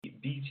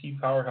BT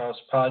Powerhouse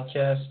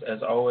podcast.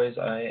 As always,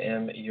 I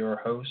am your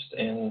host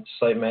and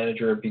site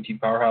manager of BT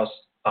Powerhouse,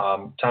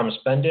 Thomas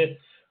Bendit.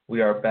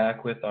 We are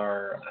back with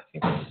our, I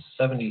think,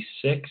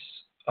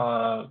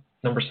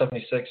 number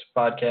 76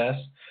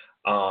 podcast,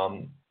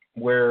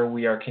 where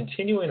we are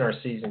continuing our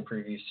season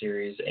preview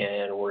series,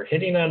 and we're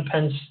hitting on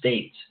Penn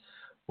State,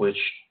 which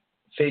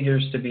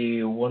figures to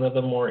be one of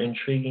the more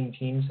intriguing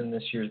teams in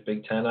this year's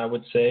Big Ten, I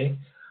would say.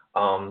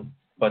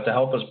 But to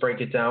help us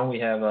break it down, we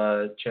have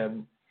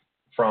Chad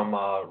from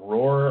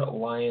Roar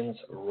Lions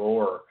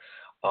Roar,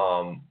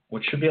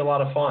 which should be a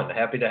lot of fun.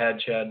 Happy to have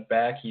Chad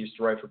back. He used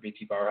to write for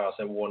BT Powerhouse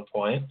at one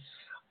point.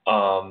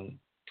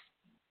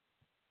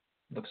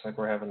 Looks like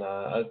we're having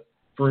a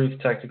brief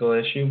technical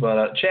issue,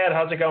 but Chad,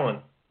 how's it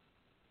going?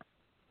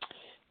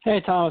 Hey,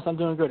 Thomas, I'm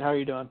doing good. How are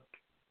you doing?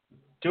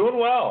 Doing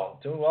well.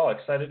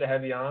 Excited to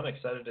have you on.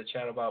 Excited to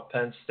chat about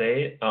Penn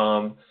State.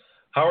 How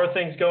are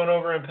things going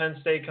over in Penn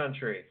State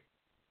country?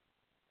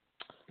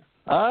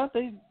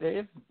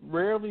 They've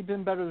rarely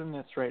been better than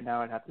this right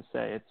now, I'd have to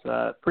say. It's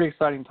a pretty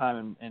exciting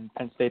time in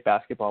Penn State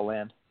basketball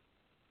land.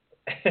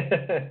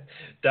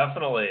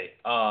 Definitely.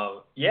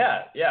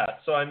 Yeah.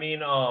 So, I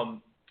mean,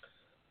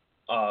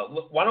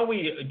 why don't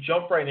we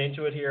jump right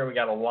into it here? We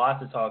got a lot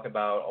to talk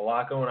about, a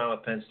lot going on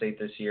with Penn State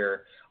this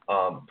year.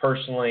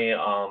 Personally,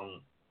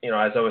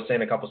 as I was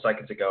saying a couple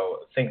seconds ago,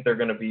 I think they're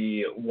going to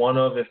be one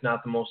of, if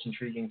not the most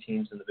intriguing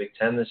teams in the Big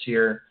Ten this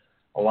year.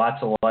 A lot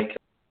to like,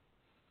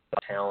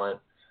 talent.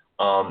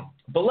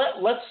 But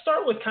let's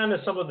start with kind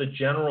of some of the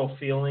general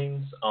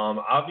feelings.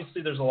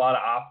 Obviously, there's a lot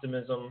of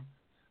optimism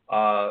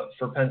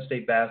for Penn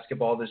State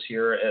basketball this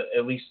year,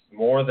 at least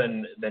more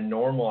than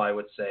normal, I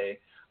would say.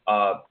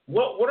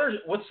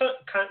 What's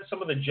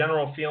some of the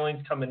general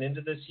feelings coming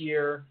into this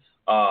year?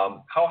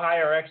 How high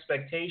are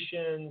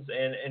expectations,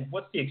 and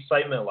what's the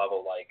excitement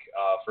level like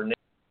for Nick?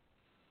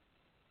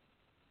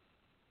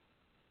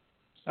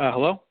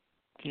 Hello?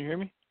 Can you hear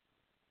me?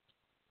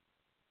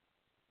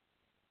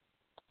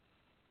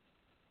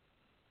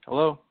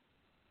 Hello?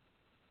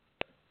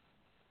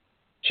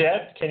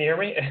 Chad, can you hear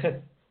me?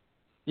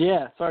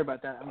 Yeah, sorry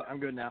about that. I'm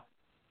good now.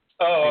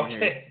 Oh,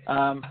 okay.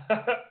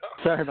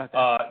 Sorry about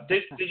that.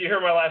 Did you hear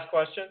my last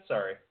question?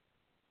 Sorry.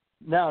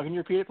 No, can you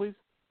repeat it, please?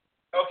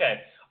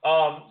 Okay.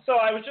 So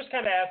I was just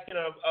kind of asking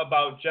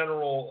about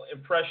general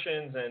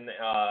impressions and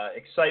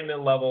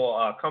excitement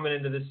level coming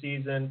into the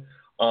season.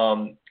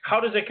 How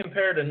does it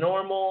compare to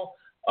normal?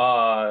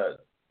 I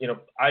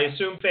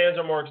assume fans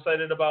are more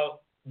excited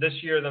about this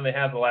year than they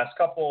have the last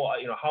couple.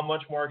 How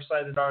much more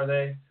excited are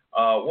they?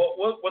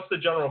 What's the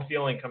general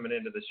feeling coming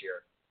into this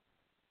year?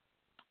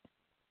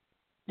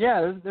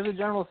 Yeah, there's a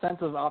general sense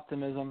of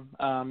optimism.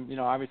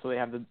 Obviously they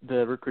have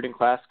the recruiting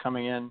class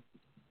coming in.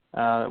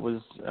 It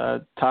was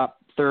top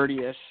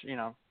 30-ish,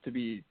 to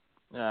be,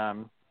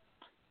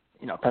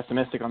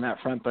 pessimistic on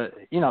that front. But,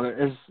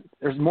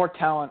 there's more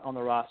talent on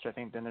the roster, I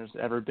think, than there's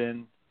ever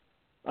been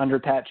under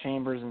Pat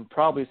Chambers and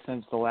probably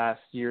since the last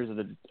years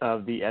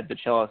of the Ed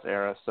Buchelis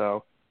era.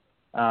 So,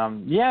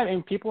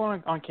 people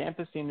on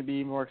campus seem to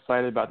be more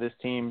excited about this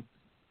team.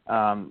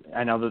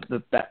 I know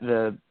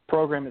the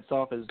program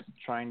itself is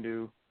trying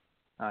to,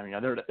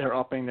 they're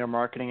upping their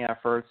marketing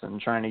efforts and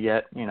trying to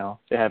get,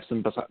 they have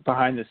some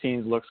behind the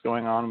scenes looks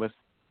going on with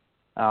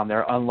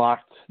their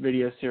unlocked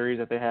video series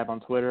that they have on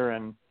Twitter.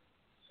 And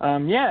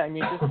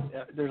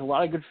there's a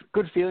lot of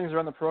good feelings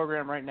around the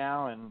program right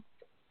now, and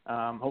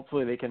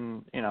hopefully they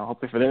can,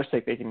 hopefully for their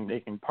sake they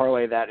can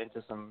parlay that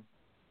into some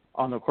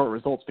on the court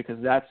results, because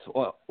that's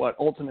what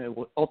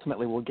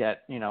ultimately will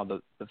get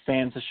the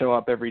fans to show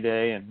up every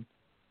day and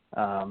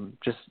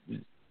just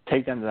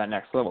take them to that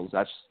next level.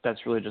 That's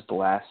really just the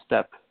last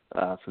step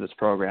for this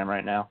program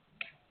right now.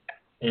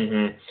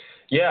 Mm-hmm.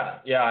 Yeah,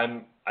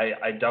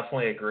 I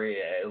definitely agree.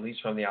 At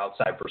least from the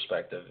outside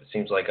perspective, it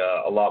seems like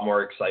a lot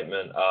more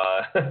excitement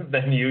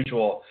than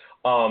usual.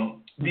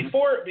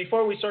 Before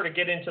we sort of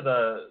get into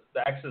the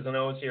X's and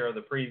O's here of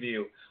the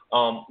preview,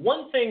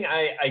 one thing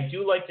I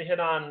do like to hit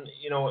on,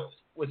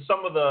 with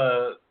some of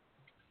the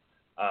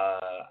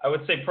I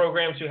would say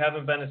programs who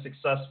haven't been as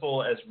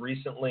successful as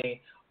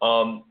recently.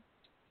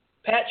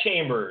 Pat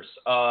Chambers,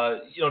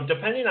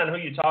 depending on who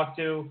you talk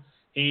to,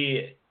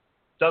 he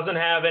doesn't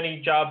have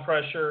any job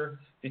pressure.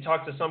 If you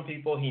talk to some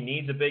people, he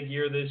needs a big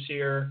year this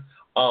year.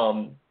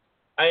 I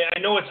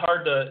know it's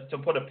hard to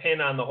put a pin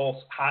on the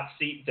whole hot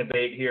seat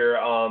debate here.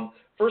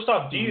 First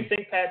off, do you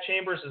think Pat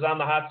Chambers is on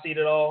the hot seat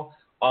at all?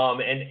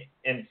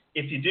 And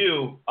if you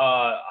do,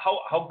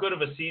 how good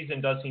of a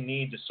season does he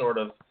need to sort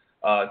of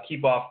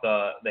keep off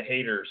the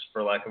haters,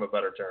 for lack of a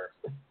better term?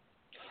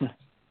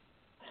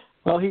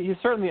 Well, he's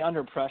certainly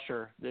under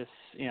pressure. These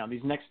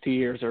next 2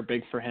 years are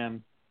big for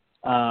him.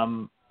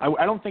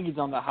 I don't think he's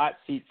on the hot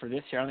seat for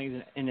this year. I don't think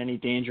he's in any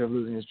danger of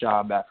losing his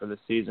job after this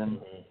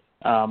season,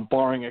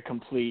 barring a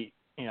complete,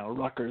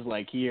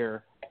 Rutgers-like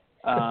year.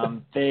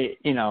 They're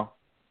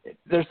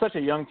such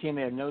a young team.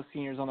 They have no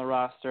seniors on the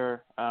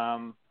roster.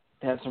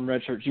 They have some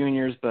redshirt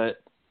juniors,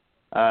 but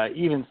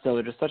even still,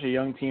 they're just such a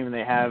young team, and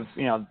they have,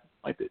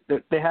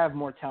 they have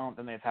more talent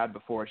than they've had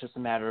before. It's just a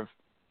matter of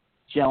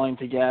gelling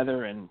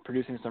together and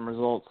producing some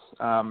results.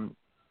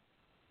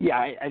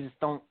 I just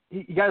don't.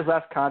 He got his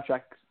last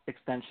contract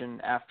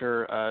extension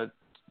after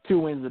 2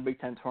 wins in the Big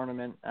Ten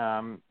tournament.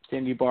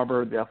 Sandy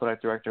Barber, the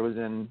athletic director, was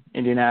in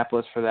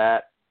Indianapolis for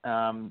that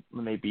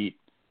when they beat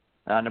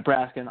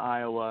Nebraska and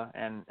Iowa,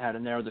 and had a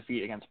narrow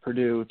defeat against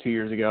Purdue 2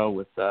 years ago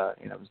with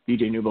it was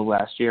DJ Newble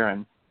last year,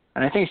 and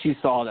I think she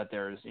saw that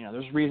there's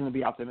reason to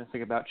be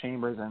optimistic about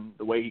Chambers and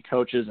the way he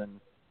coaches and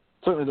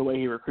certainly the way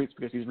he recruits,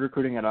 because he's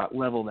recruiting at a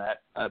level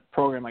that a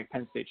program like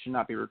Penn State should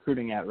not be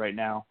recruiting at right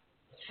now.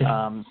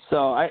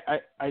 So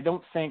I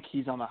don't think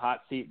he's on the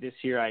hot seat this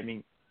year. I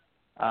mean,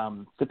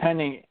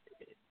 depending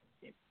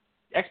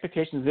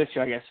expectations this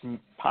year, I guess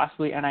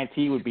possibly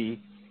NIT would be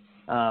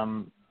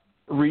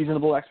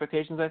reasonable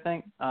expectations, I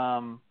think.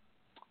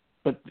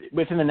 But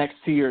within the next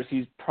 2 years,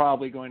 he's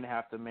probably going to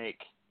have to make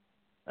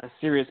a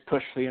serious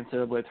push for the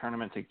NCAA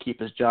tournament to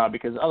keep his job,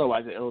 because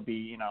otherwise it'll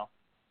be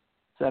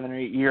 7 or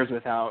 8 years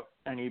without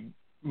any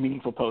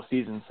meaningful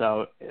postseason.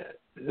 So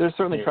there's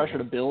certainly pressure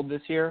to build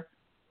this year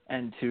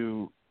and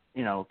to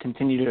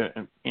continue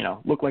to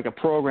look like a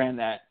program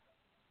that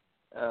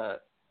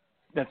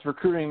that's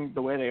recruiting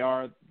the way they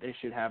are. They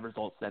should have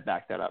results that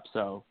back that up.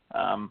 So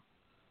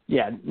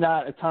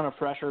not a ton of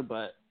pressure,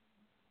 but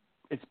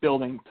it's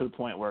building to the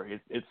point where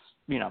it's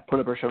put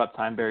up or shut up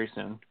time very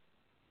soon.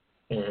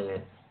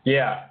 Mm-hmm.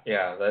 Yeah,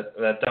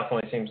 that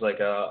definitely seems like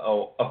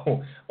a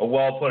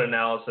well put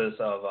analysis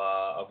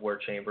of where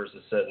Chambers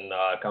is sitting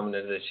coming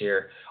into this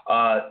year.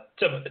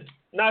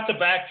 Not to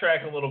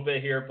backtrack a little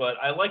bit here, but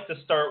I like to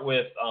start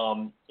with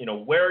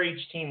where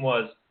each team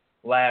was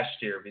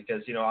last year,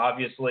 because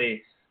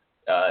obviously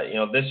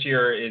this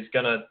year is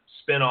going to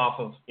spin off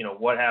of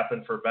what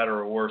happened for better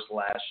or worse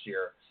last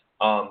year.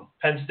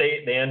 Penn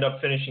State, they end up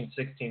finishing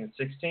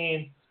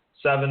 16-16,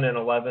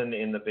 7-11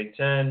 in the Big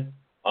Ten.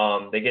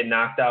 They get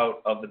knocked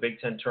out of the Big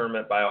Ten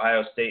tournament by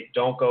Ohio State.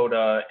 Don't go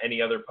to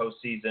any other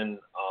postseason.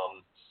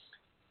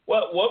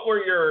 What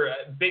were your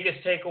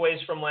biggest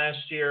takeaways from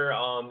last year?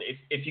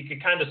 If you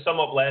could kind of sum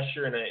up last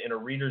year in a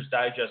Reader's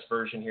Digest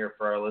version here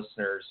for our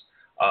listeners,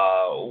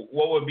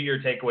 what would be your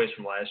takeaways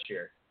from last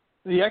year?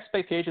 The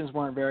expectations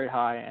weren't very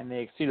high, and they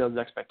exceeded those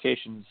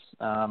expectations.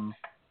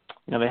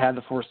 They had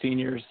the 4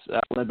 seniors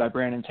led by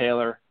Brandon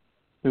Taylor,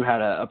 who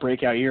had a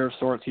breakout year of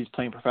sorts. He's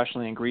playing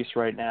professionally in Greece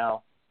right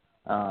now.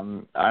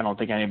 I don't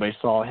think anybody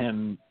saw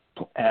him,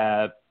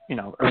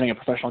 earning a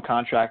professional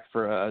contract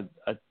for a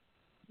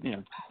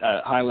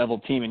high-level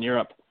team in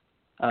Europe.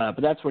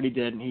 But that's what he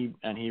did,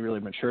 and he really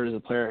matured as a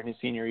player in his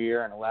senior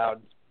year and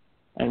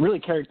really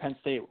carried Penn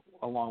State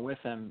along with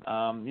him.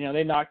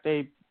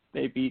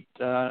 They beat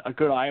a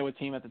good Iowa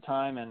team at the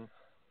time, and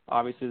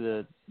obviously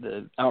the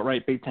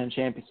outright Big Ten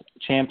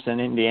champs in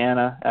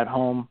Indiana at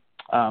home.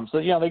 So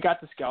they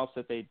got the scouts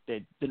that they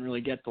didn't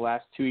really get the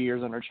last 2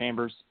 years under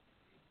Chambers.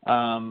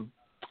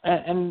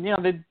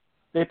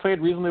 They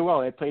played reasonably well.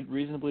 They played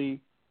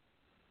reasonably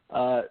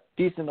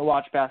decent to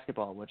watch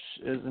basketball, which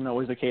isn't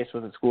always the case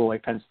with a school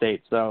like Penn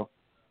State. So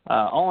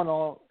all in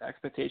all,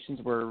 expectations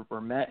were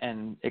met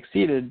and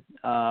exceeded,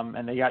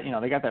 and they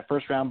got that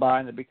first round bye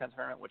in the Big Ten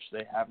tournament, which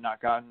they have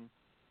not gotten,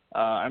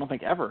 I don't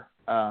think, ever.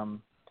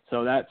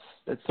 So that's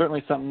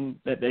certainly something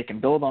that they can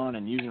build on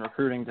and use in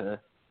recruiting to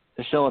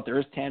show that there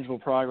is tangible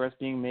progress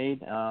being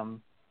made. It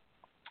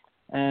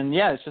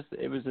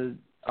was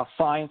a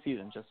fine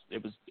season.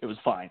 It was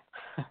fine.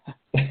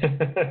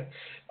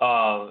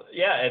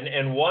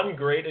 And one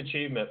great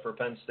achievement for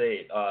Penn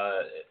State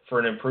for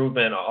an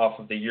improvement off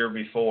of the year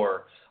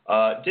before.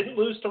 Didn't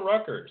lose to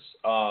Rutgers,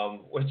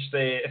 which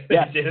they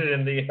did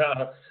in the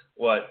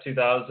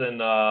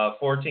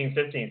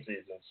 2014-15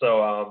 season.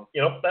 So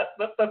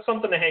that's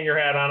something to hang your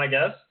hat on, I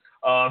guess.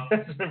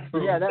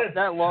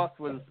 That loss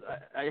was.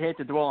 I hate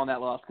to dwell on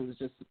that loss because it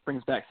just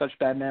brings back such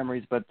bad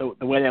memories. But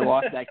the way they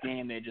lost that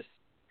game, they just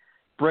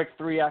bricked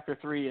 3 after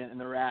 3 in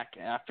the rack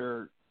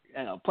after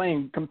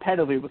playing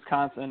competitively with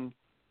Wisconsin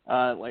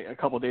like a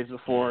couple of days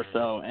before.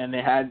 So, and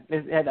they had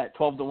that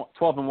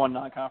 12-1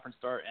 non-conference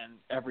start, and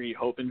every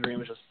hope and dream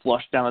was just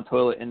flushed down the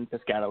toilet in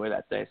Piscataway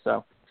that day.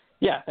 So,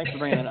 yeah, thanks for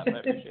bringing that up. I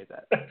appreciate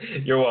that.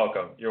 You're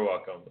welcome.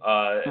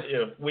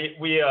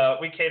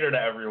 We cater to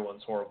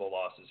everyone's horrible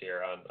losses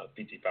here on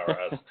PT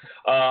Powerhouse.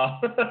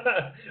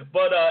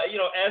 But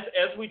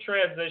as we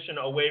transition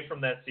away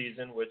from that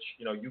season, which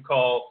you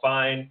call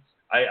fine,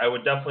 I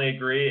would definitely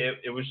agree.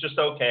 It was just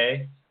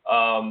okay.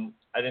 I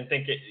didn't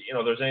think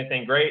there's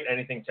anything great,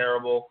 anything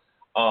terrible.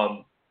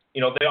 Penn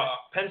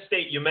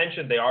State, you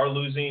mentioned they are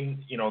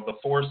losing, the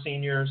 4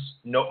 seniors,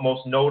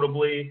 most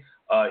notably.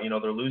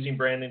 They're losing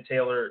Brandon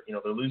Taylor.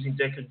 They're losing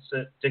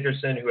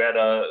Dickerson, who had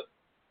a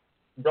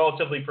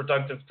relatively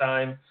productive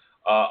time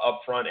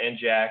up front, and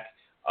Jack.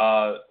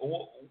 How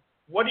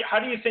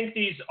do you think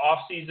these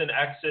off-season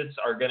exits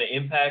are going to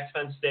impact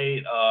Penn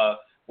State?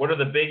 What are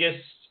the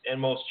biggest and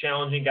most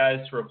challenging guys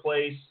to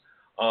replace?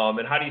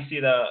 And how do you see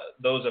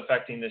those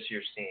affecting this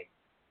year's team?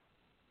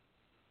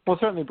 Well,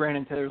 certainly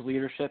Brandon Taylor's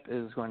leadership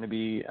is going to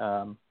be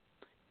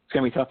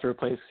tough to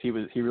replace. He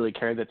really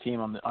carried the team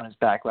on his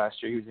back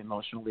last year. He was the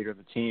emotional leader of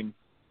the team.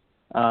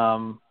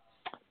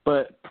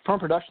 But from a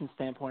production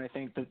standpoint, I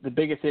think the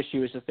biggest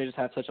issue is just they just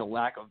have such a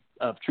lack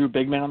of true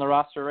big men on the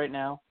roster right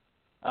now.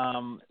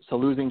 So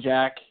losing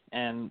Jack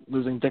and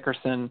losing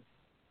Dickerson,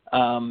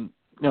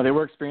 they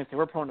were experienced. They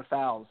were prone to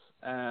fouls,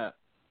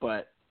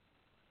 but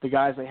the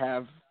guys they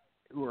have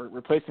who are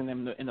replacing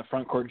them in the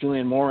front court,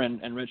 Julian Moore and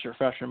redshirt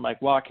freshman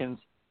Mike Watkins,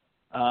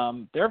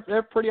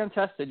 they're pretty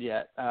untested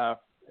yet,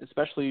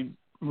 especially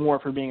Moore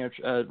for being a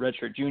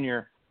redshirt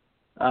junior.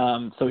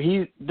 So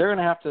they're going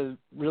to have to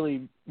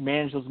really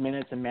manage those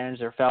minutes and manage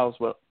their fouls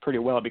pretty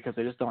well because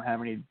they just don't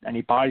have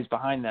any bodies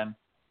behind them.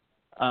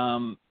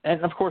 And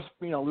of course,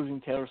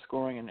 losing Taylor's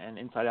scoring and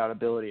inside-out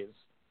ability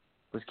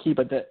was key.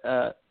 But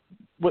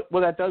what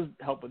that does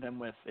help with them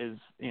with is,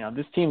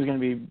 this team is going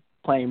to be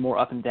playing more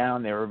up and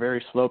down. They were a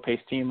very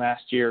slow-paced team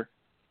last year.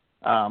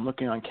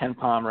 Looking on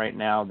KenPom right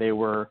now, they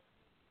were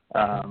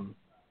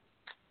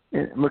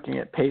looking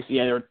at pace.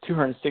 Yeah, they were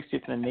 260th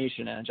in the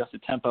nation in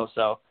adjusted tempo.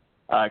 So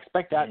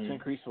expect that to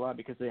increase a lot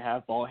because they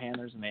have ball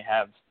handlers and they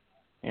have,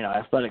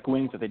 athletic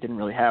wings that they didn't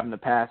really have in the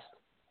past.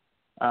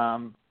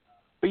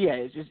 But yeah,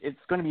 it's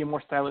going to be a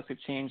more stylistic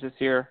change this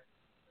year.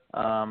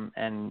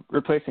 And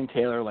replacing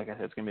Taylor, like I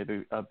said, it's going to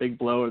be a big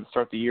blow to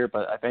start the year.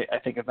 But I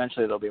think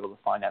eventually they'll be able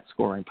to find that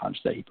scoring punch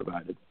that he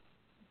provided.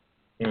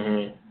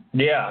 Mm-hmm.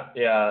 Yeah.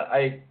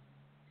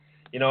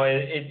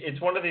 It's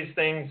one of these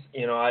things.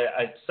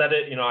 I said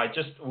it.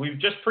 We've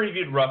just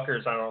previewed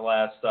Rutgers on our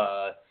last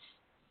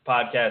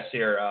podcast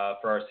here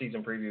for our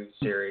season preview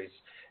series,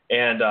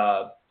 and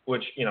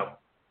which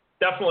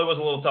definitely was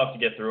a little tough to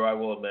get through, I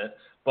will admit.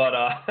 But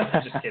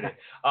just kidding.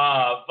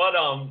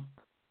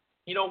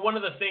 One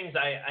of the things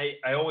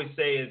I always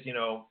say is,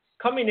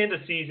 coming into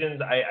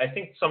seasons, I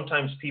think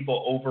sometimes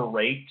people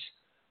overrate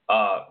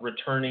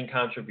returning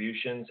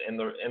contributions, and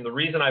the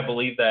reason I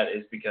believe that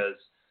is because,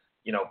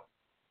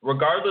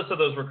 regardless of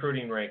those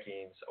recruiting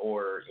rankings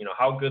or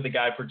how good the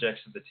guy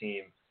projects to the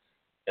team,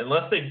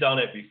 unless they've done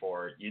it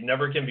before, you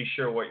never can be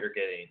sure what you're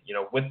getting.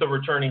 With the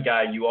returning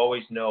guy, you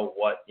always know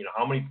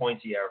how many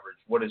points he averaged,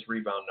 what his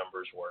rebound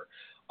numbers were.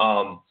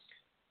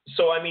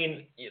 So, I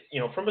mean,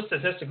 from a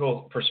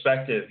statistical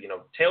perspective,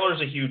 Taylor's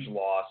a huge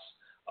loss.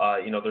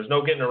 There's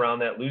no getting around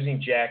that.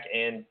 Losing Jack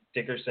and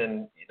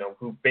Dickerson,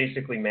 who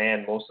basically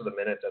manned most of the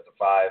minutes at the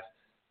 5,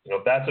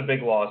 that's a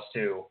big loss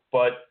too.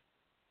 But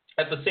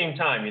at the same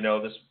time,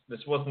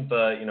 this wasn't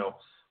the,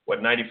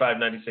 95,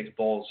 96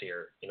 Bulls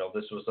here.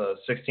 This was a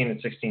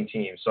 16-16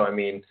 team. So, I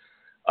mean,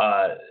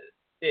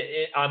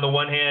 on the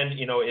one hand,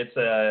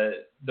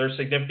 there's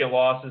significant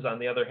losses. On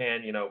the other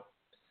hand,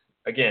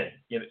 again,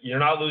 you're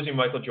not losing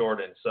Michael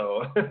Jordan,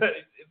 so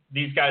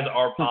these guys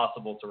are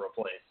possible to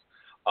replace.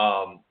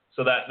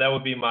 So that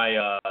would be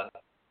my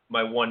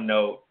one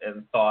note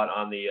and thought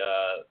on the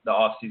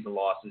off-season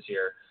losses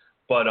here.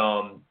 But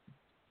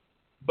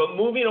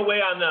moving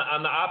away on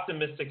the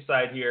optimistic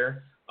side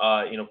here,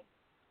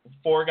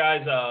 4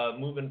 guys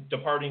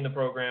departing the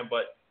program.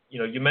 But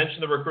you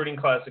mentioned the recruiting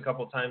class a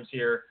couple times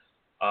here.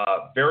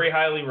 Very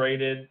highly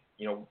rated.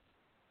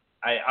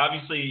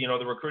 Obviously,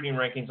 the recruiting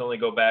rankings only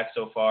go back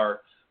so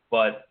far,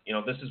 but,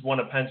 this is one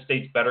of Penn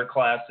State's better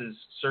classes,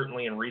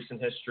 certainly in recent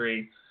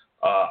history,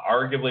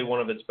 arguably one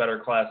of its better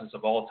classes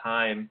of all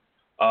time.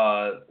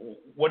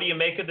 What do you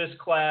make of this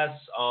class?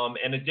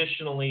 And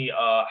additionally,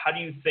 how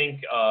do you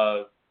think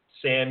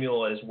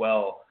Samuel as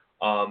well,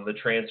 the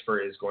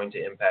transfer, is going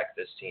to impact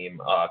this team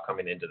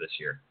coming into this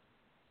year?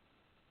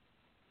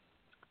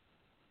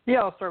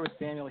 Yeah, I'll start with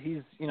Samuel.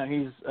 He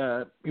was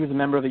a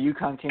member of the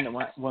UConn team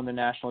that won the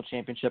national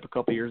championship a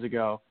couple years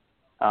ago.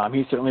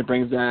 He certainly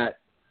brings that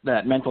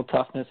mental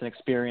toughness and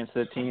experience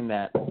to the team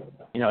that,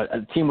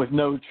 a team with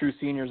no true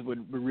seniors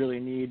would really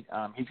need.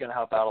 He's going to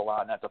help out a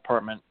lot in that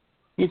department.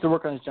 He needs to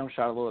work on his jump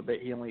shot a little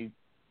bit.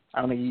 I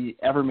don't think he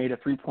ever made a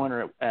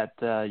three-pointer at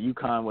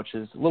UConn, which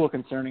is a little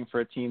concerning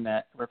for a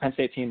Penn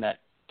State team that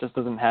just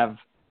doesn't have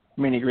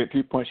many great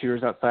three-point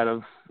shooters outside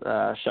of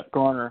Shep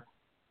Garner.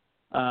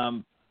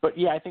 But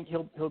yeah, I think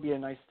he'll be a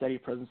nice steady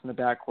presence in the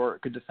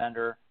backcourt, good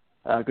defender,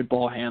 good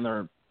ball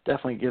handler,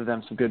 definitely give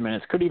them some good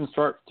minutes. Could even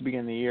start to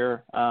begin the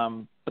year.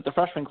 But the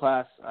freshman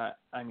class,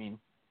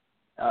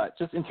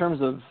 just in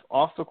terms of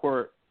off the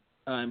court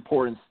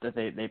importance that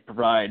they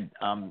provide,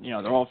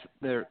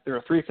 there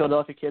are 3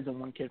 Philadelphia kids and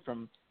 1 kid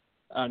from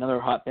another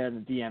hotbed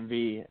in the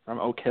DMV from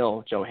Oak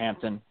Hill, Joe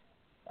Hampton.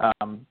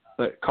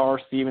 But Carr,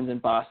 Stevens, and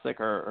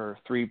Bostic are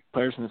 3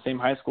 players from the same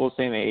high school,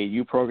 same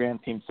AAU program,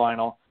 team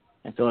final.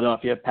 In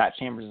Philadelphia, Pat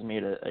Chambers has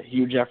made a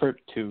huge effort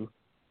to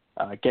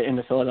get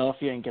into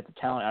Philadelphia and get the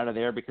talent out of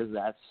there because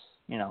that's,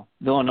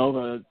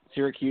 Villanova,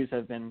 Syracuse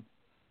have been,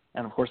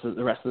 and of course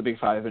the rest of the Big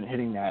Five have been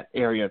hitting that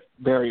area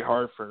very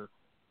hard for,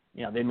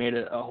 they made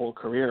a whole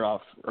career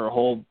off, or a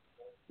whole,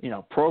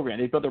 program.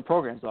 They built their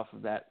programs off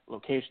of that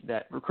location,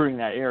 that recruiting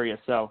that area.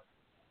 So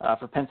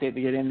for Penn State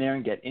to get in there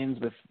and get ins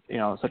with,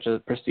 such a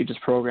prestigious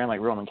program like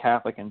Roman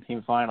Catholic and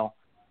team final,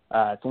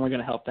 it's only going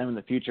to help them in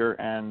the future.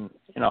 And,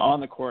 on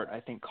the court, I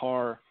think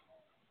Carr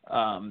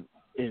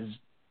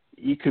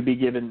he could be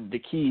given the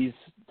keys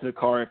to the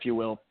car, if you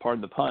will,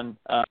 pardon the pun,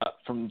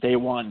 from day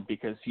one,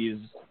 because he's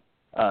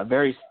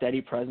very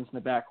steady presence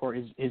in the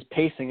backcourt. His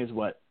pacing is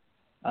what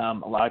a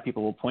lot of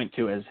people will point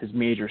to as his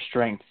major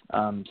strength.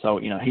 So,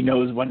 he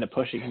knows when to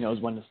push it. He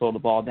knows when to slow the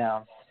ball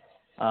down.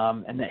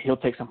 And that he'll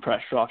take some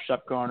pressure off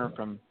Shep Garner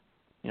from,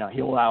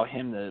 he'll allow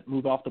him to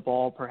move off the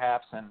ball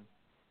perhaps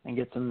and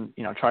get some,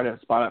 try to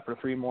spot up for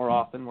three more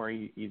often where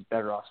he's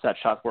better off set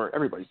shots, where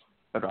everybody's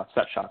better off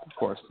set shots, of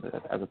course,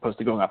 as opposed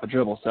to going off a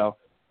dribble. So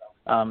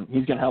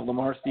he's going to help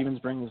Lamar Stevens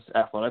bring his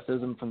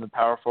athleticism from the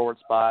power forward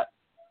spot.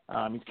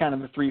 He's kind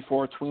of a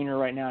 3-4 tweener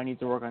right now. He needs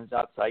to work on his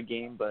outside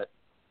game, but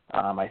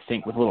I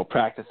think with a little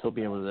practice he'll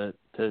be able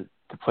to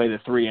play the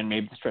 3 and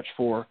maybe the stretch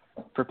 4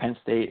 for Penn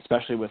State,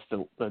 especially with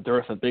the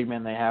dearth of big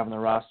men they have in the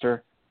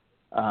roster.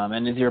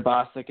 And Nazir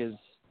Bostic is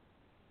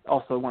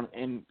also one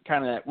in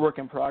kind of that work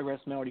in progress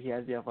mode. He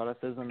has the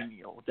athleticism, and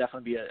will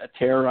definitely be a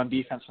terror on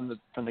defense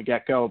from the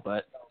get go.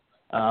 But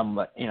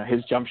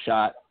his jump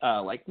shot,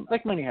 like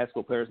many high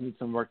school players, needs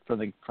some work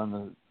to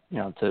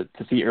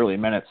see early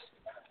minutes.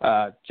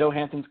 Joe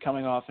Hanson's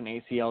coming off an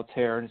ACL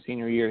tear in his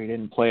senior year. He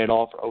didn't play at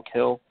all for Oak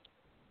Hill.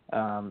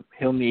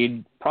 He'll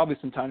need probably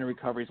some time to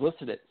recover. He's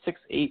listed at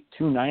 6'8",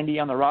 290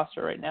 on the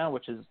roster right now,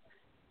 which is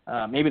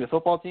maybe the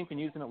football team can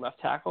use him at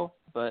left tackle,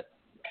 but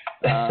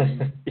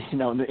in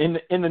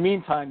the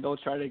meantime, they'll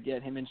try to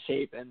get him in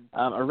shape. And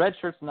a red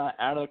shirt's not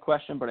out of the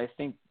question, but I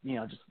think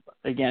just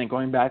again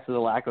going back to the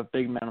lack of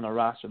big men on the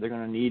roster, they're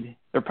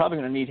probably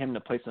going to need him to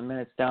play some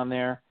minutes down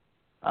there.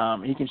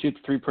 He can shoot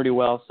the 3 pretty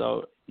well,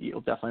 so he'll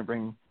definitely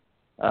bring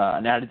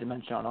an added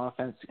dimension on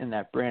offense in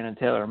that Brandon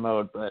Taylor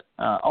mode. But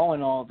all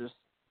in all, just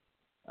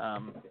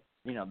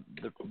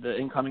the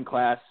incoming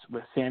class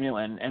with Samuel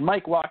and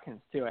Mike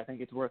Watkins too. I think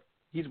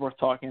he's worth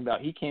talking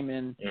about. He came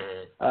in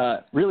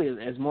really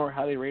as more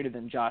highly rated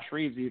than Josh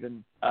Reeves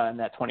even in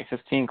that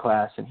 2015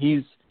 class, and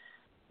he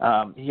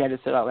had to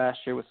sit out last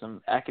year with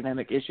some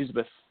academic issues.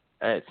 But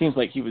it seems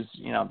like he was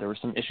there were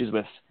some issues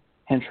with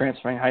him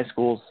transferring high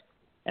schools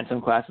and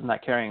some classes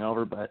not carrying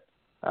over. But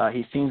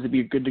he seems to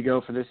be good to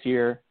go for this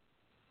year.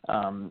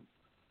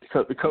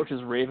 The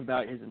coaches rave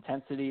about his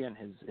intensity and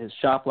his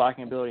shot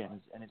blocking ability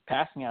and his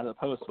passing out of the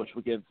post, which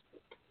would give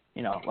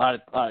a lot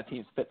of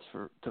teams fits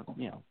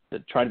to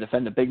try to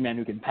defend a big man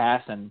who can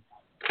pass and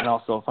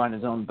also find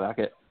his own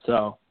bucket.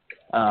 So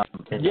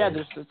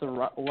there's just a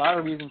lot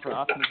of reason for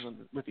optimism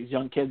with these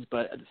young kids,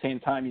 but at the same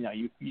time,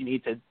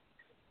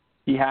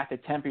 you have to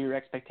temper your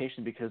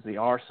expectations because they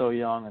are so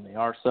young and they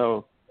are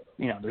so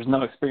there's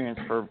no experience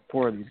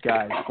for these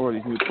guys, for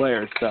these new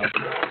players. So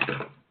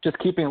just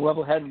keeping a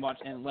level head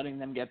and letting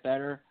them get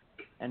better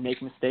and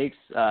make mistakes.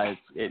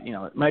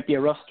 It might be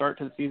a rough start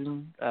to the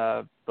season,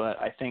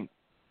 but I think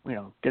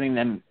getting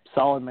them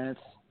solid minutes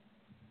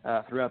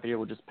throughout the year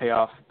will just pay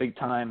off big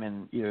time,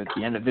 and either at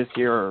the end of this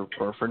year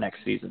or for next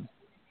season.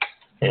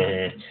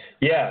 Mm-hmm.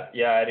 Yeah,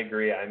 I'd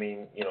agree. I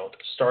mean,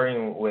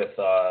 starting with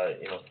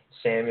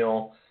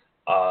Samuel,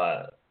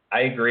 I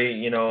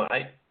agree.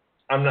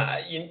 I'm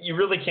not. You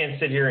really can't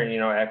sit here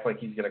and act like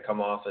he's going to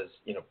come off as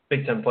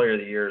Big Ten Player of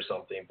the Year or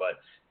something. But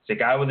he's a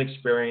guy with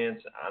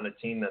experience on a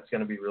team that's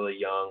going to be really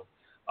young.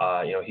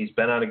 He's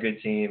been on a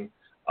good team,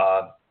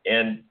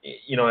 and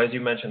as you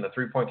mentioned, the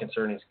 3-point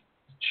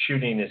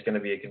shooting is going to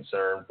be a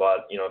concern.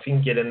 But if he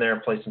can get in there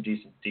and play some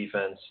decent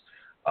defense,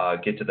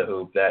 get to the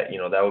hoop, that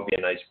would be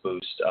a nice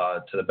boost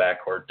to the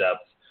backcourt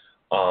depth.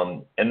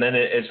 And then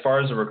as far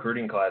as the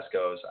recruiting class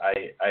goes,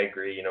 I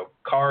agree.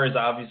 Carr is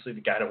obviously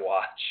the guy to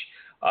watch.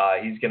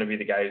 He's going to be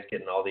the guy who's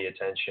getting all the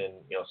attention.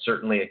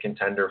 Certainly a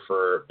contender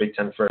for Big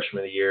Ten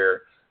Freshman of the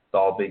Year, the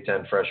All Big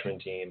Ten freshman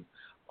team.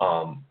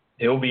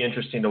 He'll be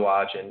interesting to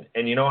watch. And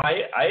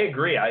I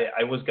agree.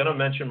 I was going to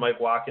mention Mike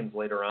Watkins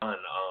later on,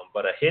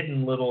 but a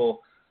hidden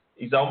little.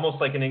 He's almost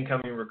like an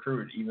incoming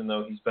recruit, even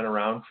though he's been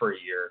around for a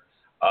year.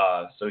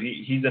 So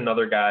he's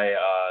another guy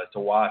to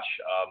watch.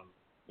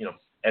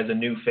 As a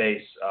new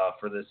face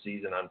for this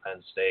season on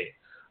Penn State.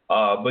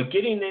 But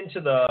getting into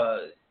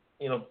the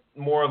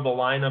more of the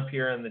lineup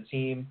here and the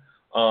team.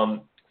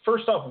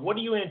 First off, what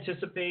do you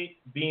anticipate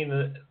being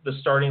the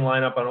starting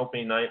lineup on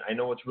opening night? I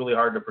know it's really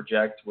hard to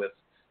project with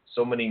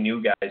so many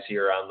new guys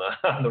here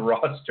on the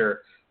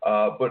roster.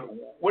 But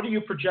what do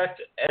you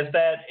project as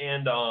that?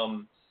 And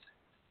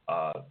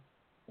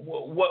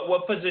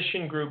what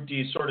position group do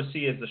you sort of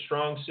see as the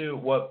strong suit?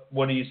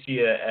 What do you see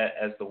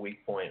as the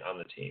weak point on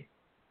the team?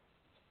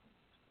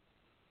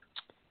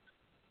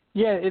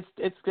 Yeah, it's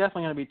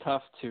definitely going to be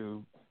tough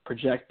to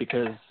project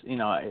because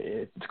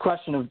it's a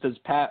question of does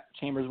Pat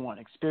Chambers want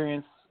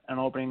experience on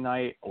opening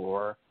night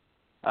or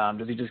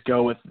does he just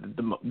go with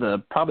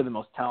the probably the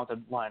most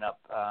talented lineup?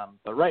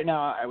 But right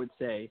now, I would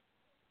say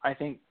I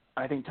think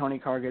Tony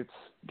Carr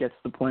gets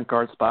the point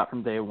guard spot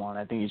from day one.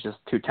 I think he's just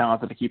too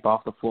talented to keep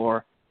off the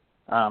floor.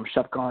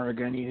 Shep Garner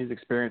going to need his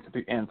experience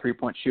and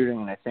 3-point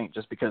shooting, and I think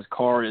just because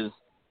Carr is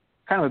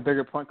kind of a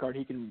bigger point guard,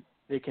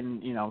 they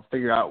can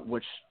figure out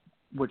which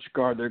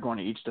guard they're going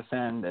to each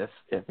defend. If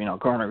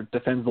Garner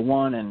defends the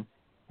 1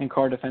 and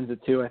Carr defends the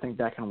 2, I think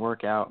that can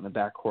work out in the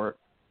backcourt.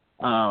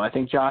 I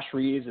think Josh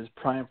Reeves is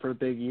primed for a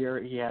big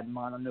year. He had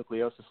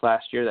mononucleosis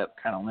last year that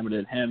kind of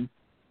limited him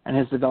and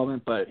his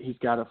development, but he's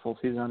got a full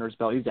season under his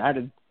belt. He's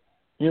added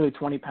nearly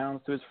 20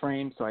 pounds to his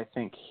frame, so I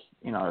think,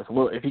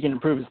 if he can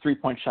improve his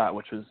three-point shot,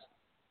 which was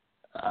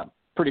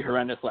pretty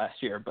horrendous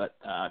last year, but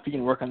if he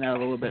can work on that a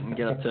little bit and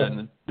get up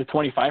to the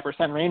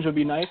 25% range would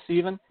be nice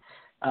even.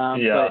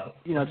 But,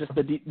 just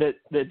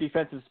the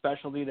defensive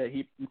specialty that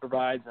he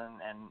provides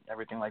and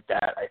everything like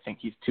that, I think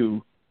he's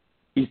too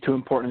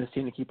important to this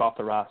team to keep off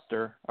the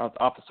roster,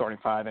 off the starting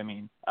five, I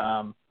mean.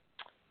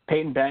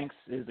 Peyton Banks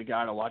is the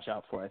guy to watch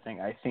out for, I think.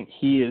 I think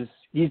he's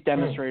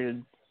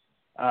demonstrated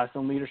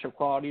some leadership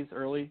qualities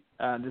early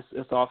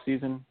this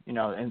offseason,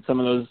 and some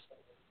of those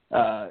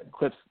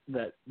clips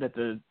that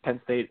the Penn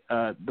State,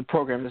 the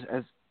program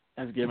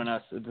has given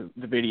us, the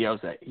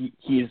videos that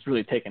he's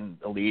really taken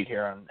the lead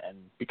here and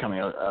becoming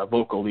a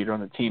vocal leader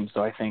on the team.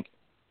 So I think,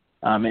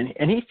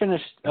 and he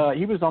finished,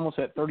 he was almost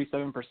at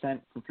 37%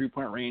 from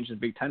three-point range in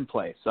Big Ten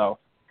play. So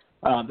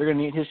they're going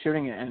to need his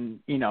shooting, and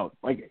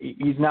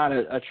he's not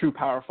a true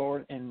power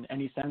forward in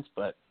any sense,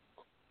 but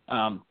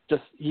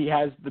just he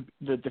has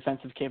the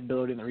defensive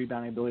capability and the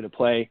rebounding ability to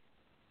play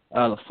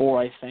the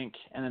four, I think,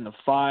 and then the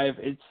five.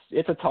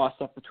 It's a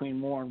toss-up between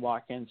Moore and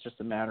Watkins. Just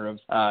a matter of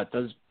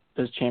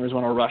does Chambers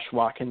want to rush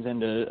Watkins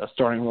into a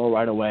starting role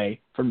right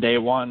away from day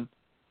one,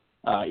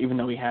 even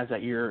though he has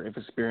that year of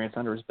experience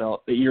under his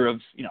belt, the year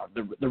of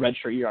the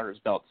redshirt year under his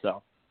belt.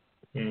 So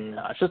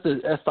it's just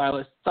a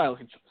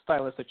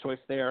stylistic choice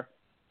there.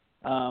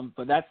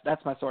 But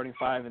that's my starting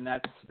five, and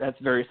that's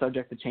very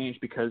subject to change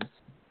because,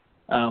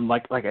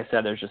 like I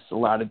said, there's just a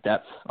lot of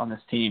depth on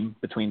this team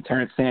between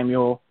Terrence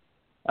Samuel,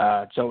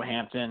 Joe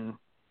Hampton,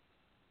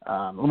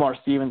 Lamar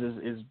Stevens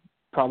is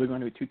probably going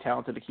to be too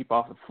talented to keep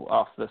off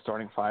the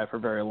starting five for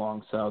very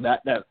long. So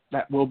that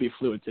will be a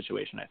fluid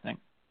situation, I think.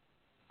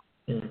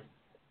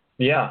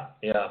 Yeah.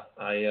 And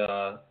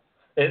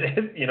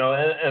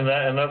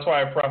that's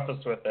why I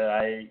prefaced with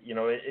it.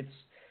 It's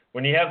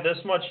when you have this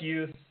much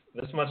youth,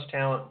 this much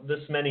talent,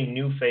 this many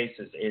new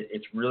faces,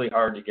 it's really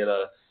hard to get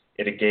a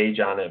gauge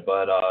on it.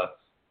 But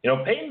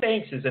Peyton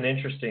Banks is an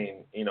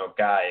interesting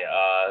guy.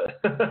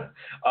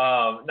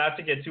 Not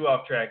to get too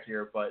off track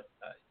here, but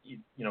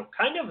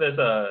kind of as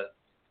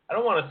I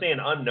don't want to say an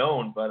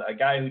unknown, but a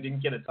guy who didn't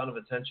get a ton of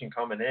attention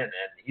coming in,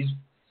 and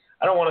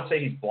I don't want to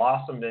say he's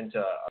blossomed into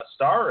a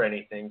star or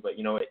anything, but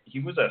he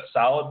was a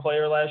solid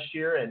player last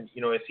year, and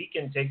if he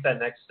can take that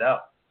next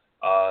step,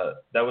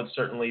 that would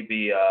certainly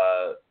be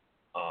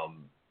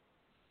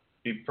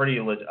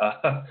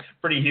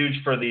pretty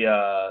huge for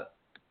the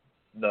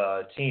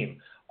team.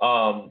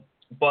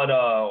 But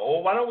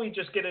why don't we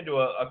just get into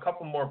a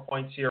couple more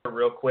points here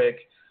real quick?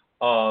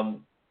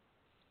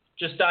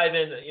 Just dive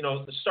in.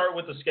 Start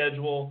with the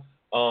schedule.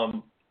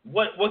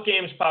 What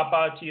games pop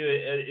out to you?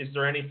 Is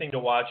there anything to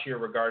watch here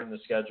regarding the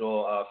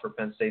schedule for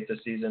Penn State this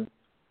season?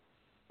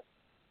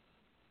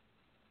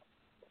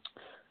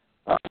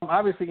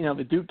 Obviously,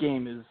 the Duke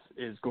game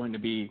is going to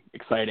be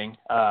exciting.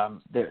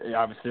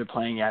 They're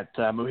playing at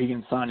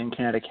Mohegan Sun in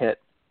Connecticut,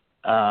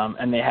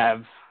 and they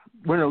have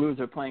win or lose.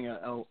 They're playing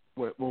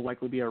what will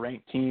likely be a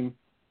ranked team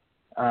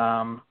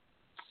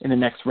in the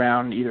next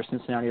round, either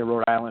Cincinnati or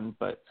Rhode Island.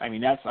 But I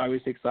mean, that's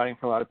obviously exciting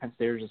for a lot of Penn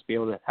Staters, just to be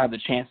able to have the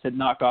chance to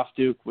knock off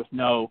Duke with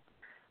no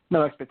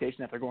expectation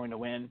that they're going to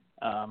win.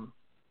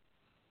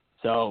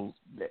 So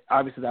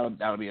obviously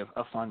that would be a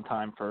fun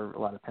time for a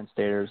lot of Penn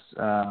Staters.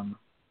 And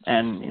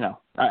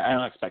I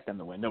don't expect them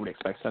to win. Nobody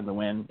expects them to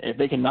win. If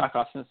they can knock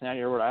off Cincinnati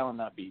or Rhode Island,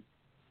 that'd be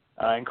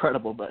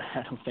incredible. But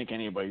I don't think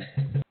anybody's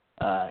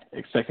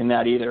expecting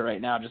that either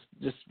right now, just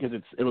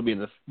because it'll be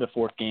the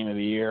fourth game of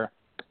the year.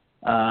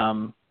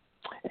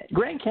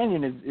 Grand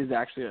Canyon is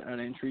actually an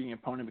intriguing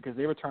opponent because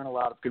they return a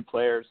lot of good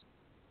players,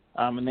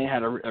 and they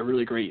had a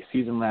really great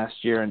season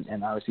last year.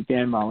 And obviously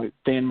Dan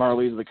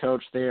Marley is the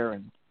coach there,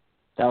 and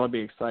that would be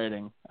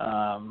exciting.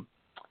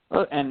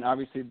 And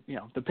obviously,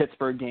 the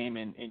Pittsburgh game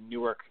in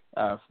Newark,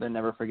 the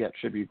Never Forget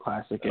Tribute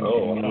Classic in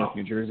Newark,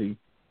 New Jersey.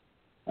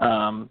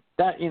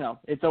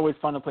 It's always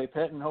fun to play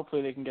Pitt, and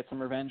hopefully they can get some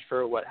revenge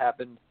for what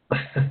happened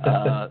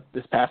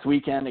this past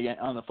weekend again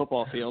on the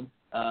football field.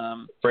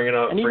 Bringing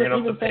up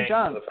the St.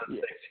 John's.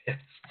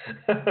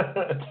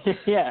 Yes.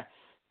 Yeah.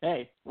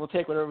 Hey, we'll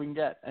take whatever we can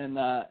get. And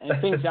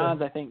St.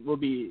 John's, I think, they'll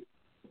be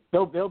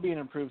an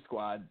improved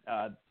squad.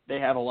 They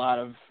have a lot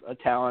of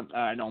talent.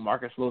 I know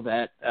Marcus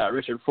Lovett,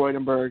 Richard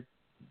Freudenberg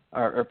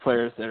are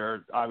players that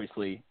are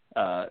obviously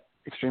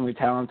extremely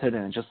talented,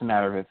 and it's just a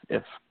matter of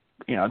if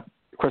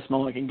Chris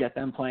Mullen can get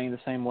them playing the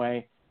same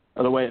way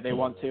or the way that they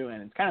want to.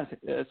 And it's kind of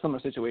a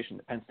similar situation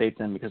that Penn State's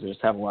in because they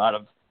just have a lot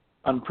of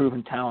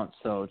unproven talent.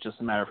 So it's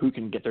just a matter of who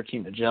can get their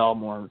team to gel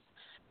more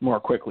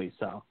quickly.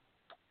 So,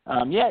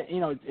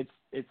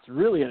 it's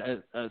really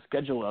a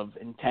schedule of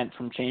intent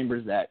from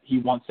Chambers that he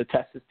wants to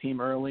test his team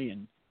early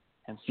and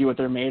see what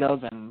they're made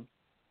of. And,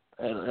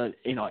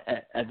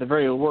 at the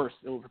very worst,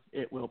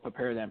 it will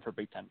prepare them for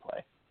Big Ten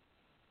play.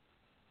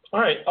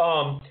 All right.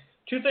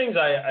 Two things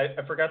I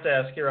forgot to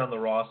ask here on the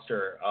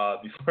roster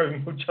before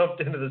we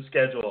jumped into the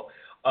schedule.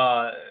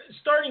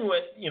 Starting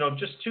with,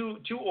 just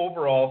two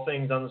overall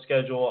things on the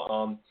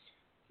schedule.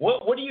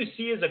 What do you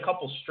see as a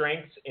couple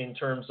strengths in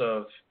terms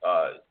of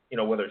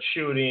whether it's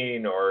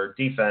shooting or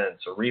defense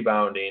or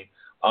rebounding?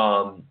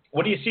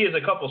 What do you see as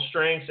a couple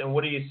strengths, and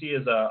what do you see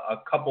as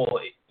a couple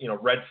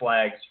red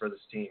flags for this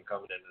team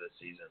coming into this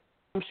season?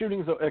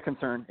 Shooting's a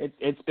concern.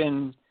 It's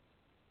been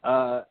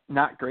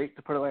not great,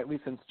 to put it lightly,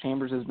 since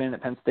Chambers has been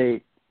at Penn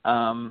State.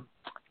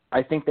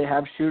 I think they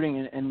have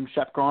shooting in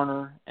Shep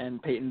Garner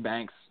and Peyton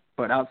Banks,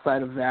 but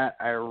outside of that,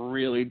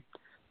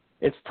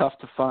 it's tough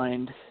to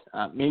find.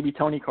 Maybe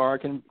Tony Carr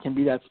can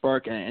be that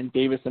spark, and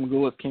Davis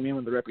Mgulis came in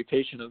with the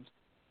reputation of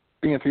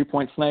being a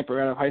three-point sniper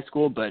out of high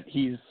school, but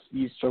he's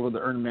struggled to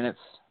earn minutes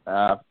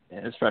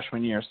in his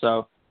freshman year.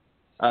 So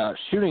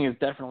shooting is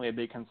definitely a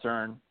big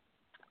concern.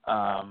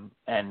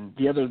 And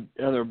the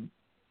other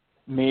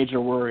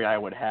major worry I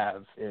would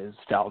have is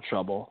foul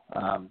trouble.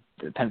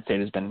 Penn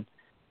State has been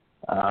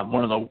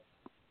one of the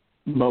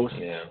most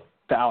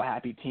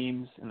foul-happy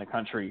teams in the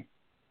country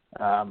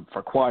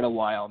for quite a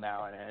while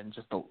now, and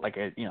just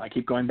I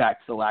keep going back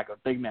to the lack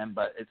of big men,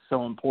 but it's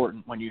so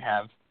important when you're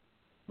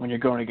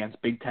going against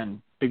Big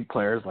Ten big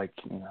players.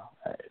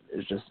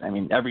 It's just,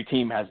 every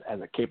team has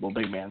a capable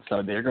big man,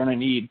 so they're going to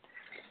need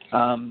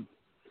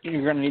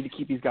you're going to need to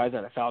keep these guys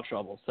out of foul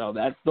trouble. So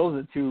those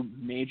are the two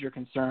major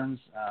concerns.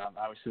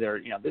 Obviously,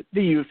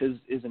 the youth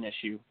is an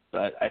issue,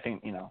 but I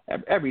think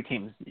every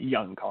team is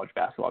young in college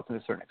basketball to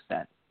a certain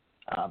extent.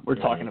 We're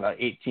talking about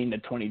 18 to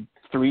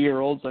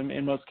 23-year-olds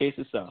in most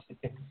cases, so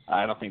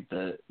I don't think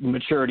the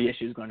maturity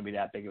issue is going to be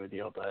that big of a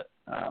deal. But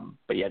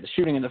yeah, the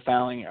shooting and the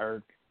fouling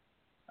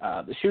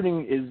the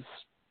shooting is,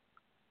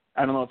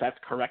 I don't know if that's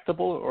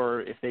correctable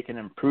or if they can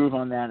improve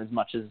on that as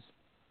much as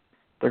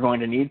they're going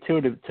to need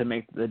to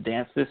make the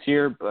dance this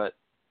year. But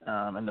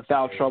and the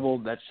foul trouble,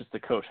 that's just a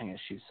coaching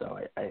issue. So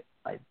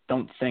I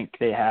don't think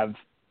they have,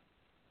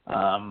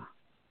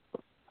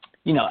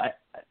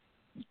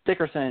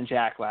 Dickerson and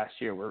Jack last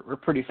year were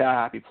pretty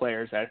foul-happy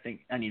players. I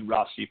think any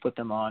roster you put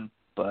them on,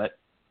 but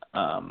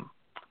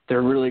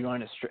they're really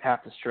going to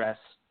have to stress,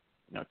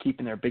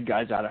 keeping their big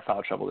guys out of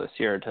foul trouble this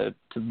year to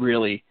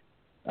really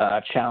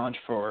challenge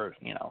for,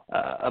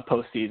 a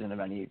postseason of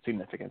any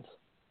significance.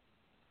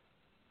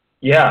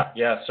 Yeah,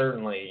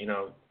 certainly.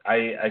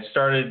 I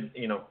started,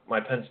 my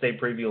Penn State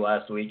preview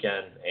last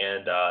weekend,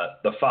 and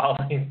the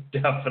fouling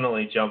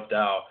definitely jumped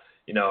out,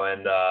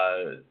 and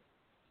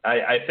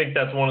I think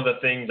that's one of the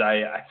things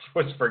I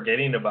was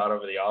forgetting about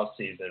over the off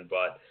season.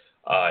 But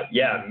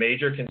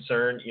major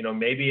concern.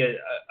 Maybe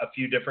a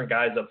few different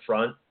guys up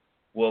front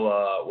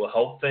will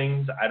help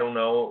things. I don't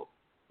know.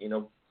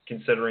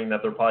 Considering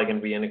that they're probably going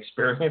to be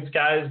inexperienced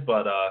guys,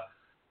 but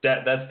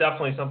that's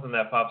definitely something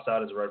that pops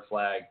out as a red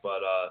flag.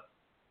 But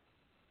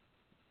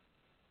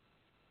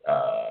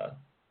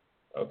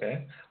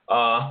okay.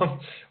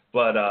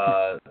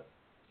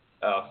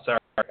 Sorry.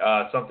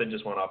 Something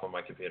just went off on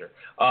my computer.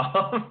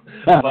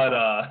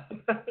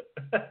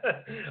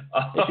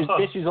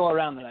 Issues all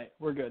around tonight.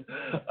 We're good.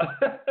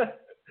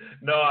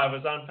 No, I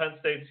was on Penn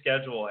State's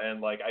schedule,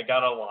 and I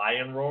got a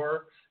lion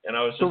roar, and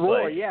I was just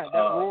roar. That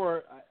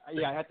roar.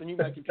 I have to mute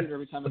my computer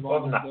every time they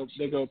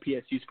go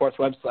PSU Sports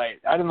website.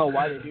 I don't know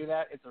why they do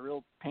that. It's a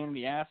real pain in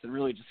the ass. It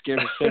really just scares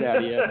the shit out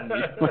of you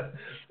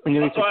when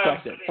you least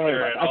expect it.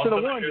 Sorry, I should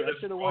have warned you.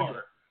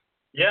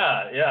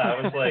 Yeah.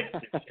 I was like,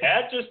 did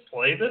Chad just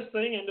play this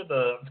thing into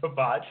the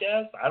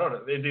podcast? I don't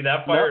know. Is he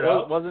that fired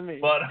up? It wasn't me.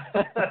 But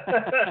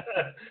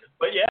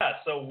yeah,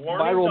 so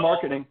warning. Viral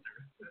marketing.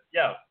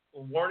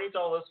 Warning to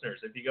all listeners: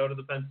 if you go to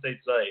the Penn State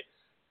site,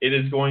 it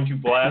is going to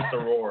blast a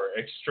roar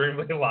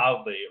extremely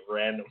loudly,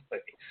 randomly.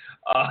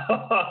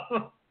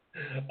 That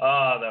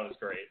was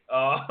great.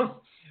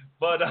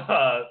 But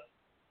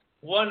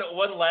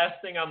one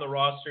last thing on the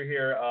roster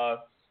here.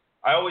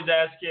 I always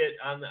ask it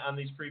on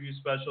these preview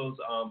specials.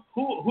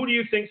 Who do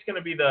you think is going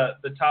to be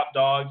the top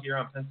dog here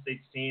on Penn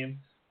State's team?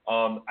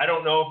 I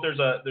don't know if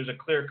there's a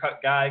clear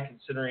cut guy,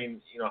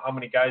 considering how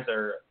many guys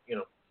are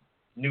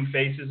new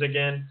faces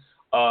again.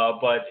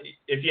 But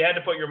if you had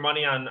to put your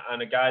money on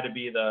a guy to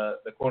be the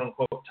quote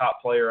unquote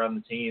top player on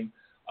the team,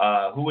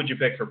 who would you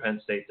pick for Penn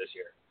State this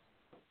year?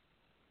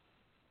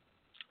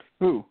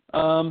 Who?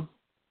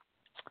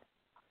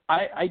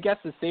 I guess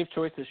the safe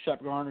choice is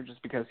Shep Garner,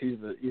 just because he's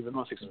the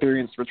most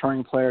experienced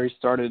returning player. He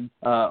started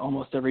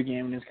almost every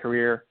game in his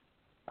career,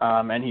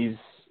 and he's,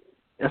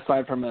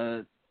 aside from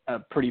a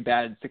pretty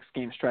bad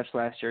 6-game stretch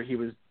last year, he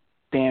was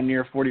damn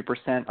near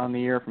 40% on the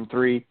year from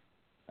three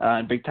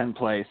in Big Ten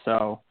play.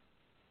 So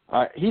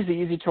he's the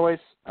easy choice.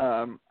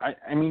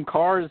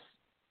 Carr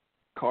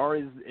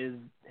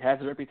has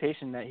a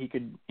reputation that he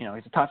could,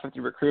 he's a top 50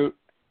 recruit.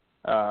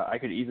 I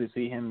could easily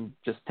see him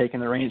just taking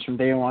the reins from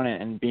day one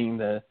and being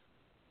the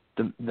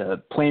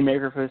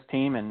playmaker for this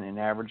team and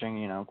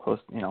averaging, close,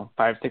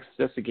 5-6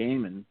 assists a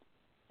game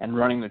and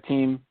running the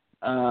team.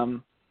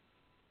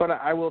 But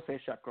I will say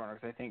Shep Garner,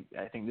 because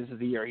I think this is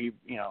the year he,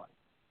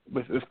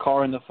 with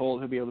Carr in the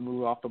fold, he'll be able to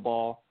move off the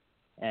ball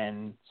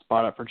and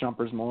spot up for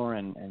jumpers more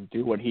and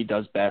do what he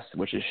does best,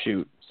 which is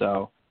shoot.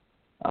 So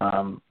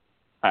I'll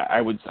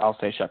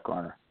say Shep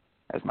Garner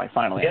as my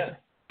final answer.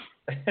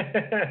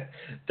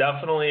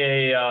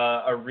 Definitely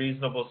a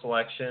reasonable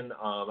selection.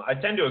 I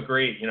tend to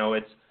agree.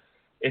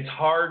 It's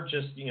hard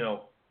just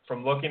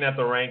from looking at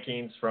the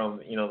rankings, from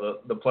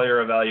the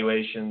player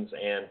evaluations,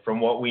 and from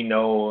what we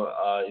know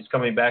is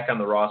coming back on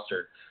the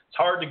roster. It's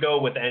hard to go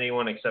with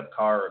anyone except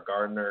Carr or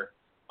Gardner.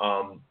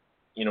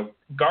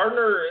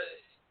 Gardner,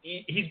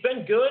 he's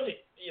been good.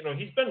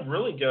 He's been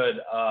really good.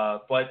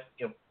 But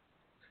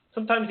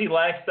sometimes he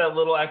lacks that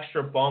little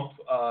extra bump.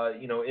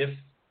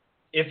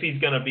 If he's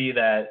going to be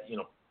that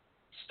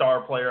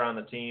star player on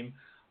the team.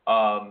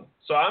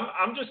 So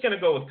I'm just going to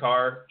go with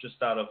Carr,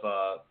 just out of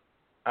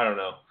I don't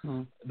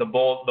know, the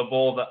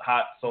bold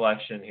hot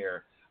selection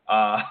here.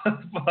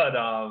 But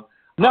no,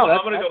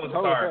 I'm going to go with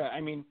totally Carr. Fair.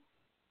 I mean,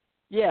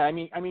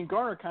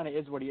 Garner kind of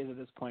is what he is at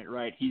this point,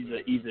 right? He's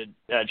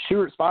a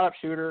shooter, spot up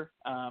shooter.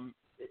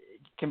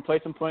 Can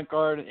play some point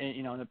guard,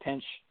 in a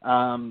pinch.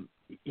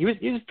 He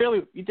did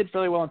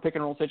fairly well in pick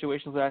and roll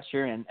situations last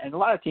year, and a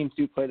lot of teams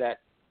do play that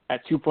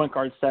 2-point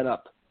guard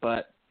setup.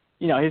 But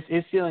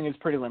his ceiling is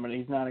pretty limited.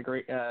 He's not a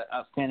great,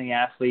 outstanding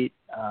athlete,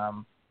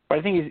 but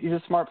I think he's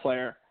a smart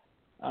player,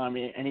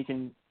 and he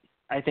can.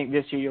 I think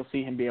this year you'll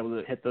see him be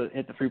able to hit the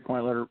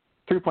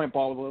 3-point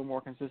ball with a little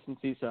more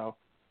consistency. So.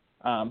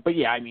 But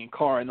yeah, I mean,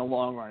 Carr in the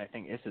long run, I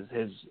think this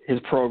is his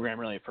program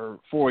really for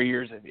 4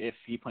 years. If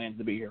he plans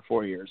to be here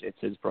 4 years, it's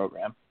his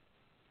program.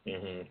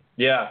 Mm-hmm.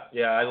 Yeah,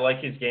 I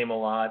like his game a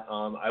lot.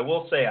 I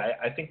will say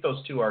I think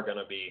those two are going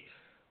to be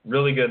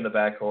really good in the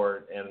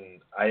backcourt, and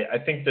I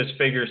think this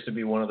figures to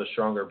be one of the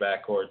stronger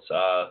backcourts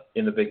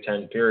in the Big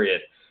Ten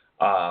period.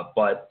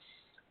 But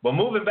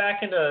moving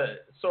back into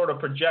sort of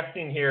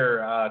projecting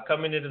here,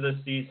 coming into this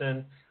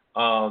season.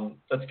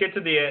 Let's get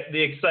to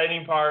the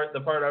exciting part,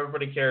 the part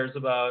everybody cares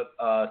about,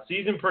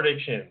 season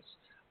predictions.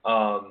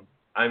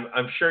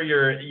 I'm sure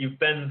you've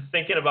been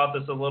thinking about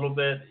this a little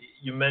bit.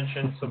 You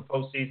mentioned some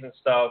postseason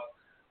stuff.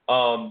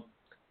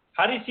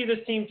 How do you see this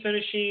team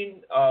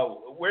finishing?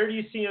 Where do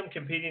you see them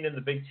competing in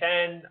the Big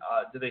Ten?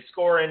 Do they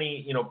score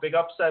any big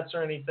upsets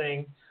or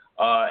anything?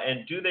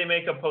 And do they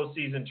make a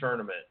postseason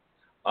tournament?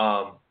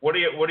 What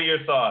are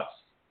your thoughts?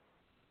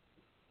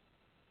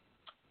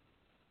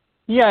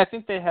 Yeah, I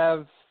think they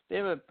have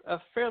a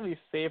fairly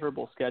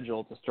favorable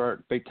schedule to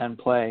start Big Ten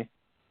play,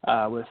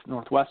 with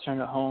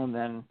Northwestern at home,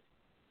 then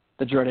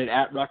the dreaded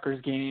at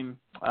Rutgers game,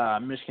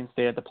 Michigan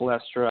State at the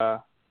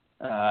Palestra,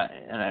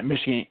 and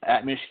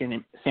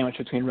Michigan sandwiched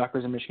between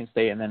Rutgers and Michigan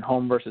State, and then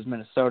home versus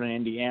Minnesota and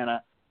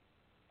Indiana.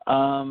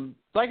 So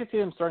I could see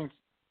them starting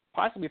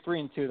possibly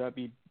 3-2. That'd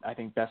be, I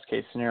think, best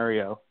case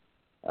scenario,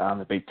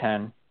 the Big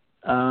Ten.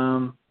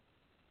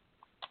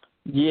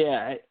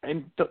 Yeah,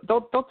 and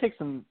they'll take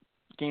some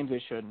games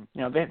they shouldn't.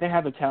 They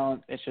have the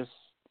talent. It's just,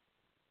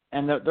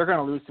 and they're going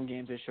to lose some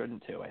games they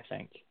shouldn't too, I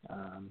think.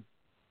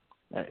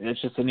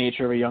 It's just the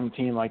nature of a young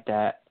team like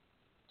that.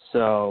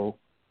 So,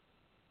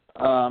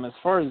 as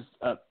far as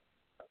a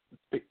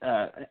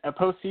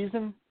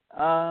postseason,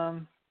 I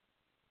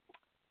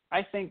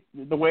think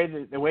the way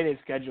they've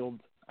scheduled,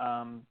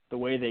 the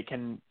way they've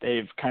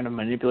kind of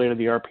manipulated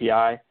the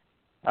RPI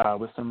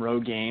with some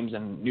road games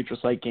and neutral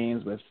site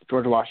games with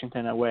George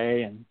Washington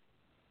away and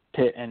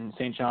Pitt and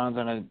St. John's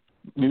on a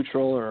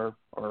neutral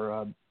or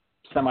a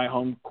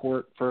semi-home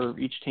court for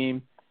each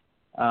team.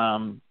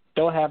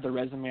 They'll have the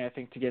resume, I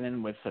think, to get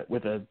in with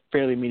a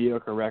fairly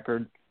mediocre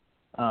record.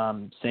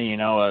 Say,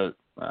 a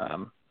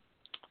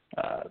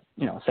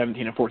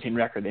 17-14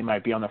 record, they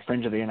might be on the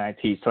fringe of the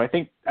NIT. So I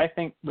think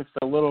with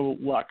a little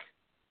luck,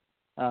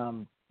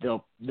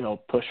 they'll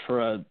push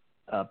for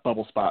a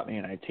bubble spot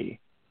in the NIT.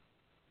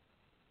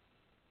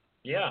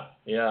 Yeah.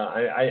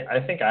 I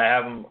think I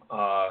have them.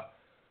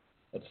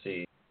 Let's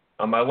see.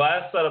 On my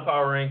last set of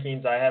power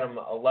rankings, I had them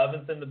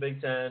 11th in the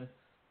Big Ten,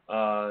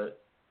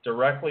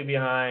 directly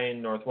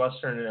behind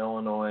Northwestern and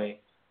Illinois,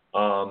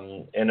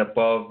 and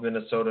above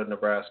Minnesota,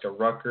 Nebraska,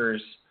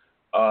 Rutgers.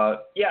 I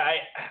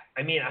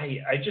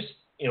just,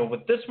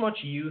 with this much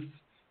youth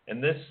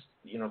and this,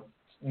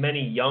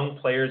 many young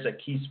players at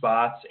key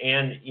spots,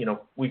 and,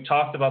 we've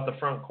talked about the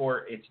front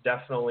court, it's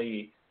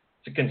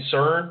a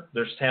concern.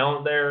 There's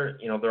talent there.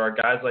 There are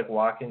guys like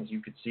Watkins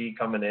you could see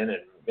coming in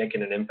and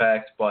making an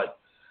impact, but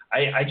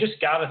I just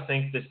got to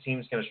think this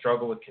team's going to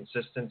struggle with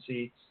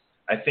consistency.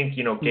 I think,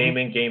 game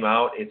in, game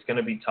out, it's going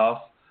to be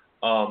tough.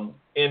 And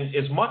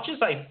as much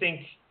as I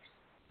think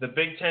the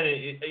Big Ten,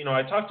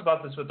 I talked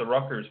about this with the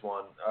Rutgers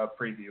one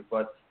preview,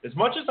 but as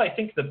much as I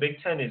think the Big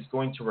Ten is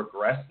going to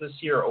regress this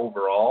year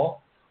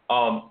overall,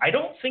 I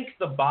don't think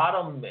the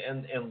bottom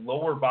and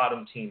lower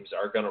bottom teams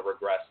are going to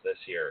regress this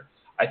year.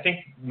 I think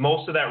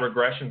most of that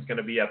regression is going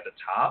to be at the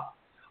top.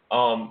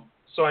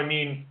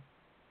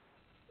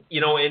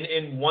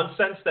 In one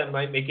sense, that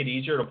might make it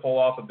easier to pull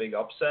off a big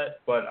upset.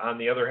 But on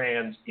the other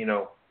hand,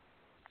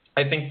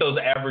 I think those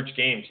average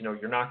games,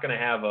 you're not going to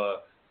have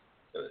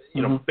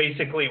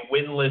basically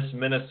winless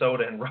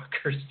Minnesota and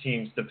Rutgers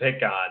teams to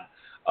pick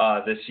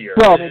on this year.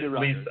 Well, maybe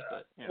Rutgers.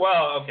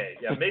 Well, okay,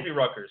 yeah, maybe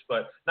Rutgers,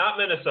 but not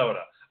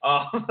Minnesota.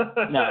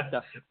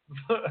 No,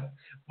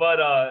 but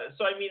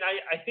so I mean,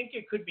 I think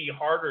it could be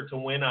harder to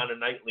win on a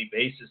nightly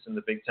basis in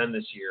the Big Ten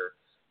this year,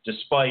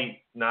 despite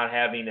not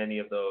having any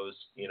of those,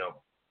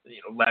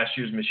 last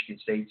year's Michigan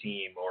State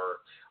team or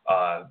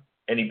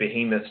any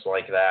behemoths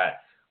like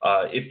that,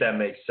 if that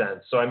makes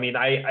sense. So I mean,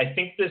 I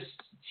think this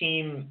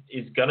team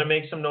is gonna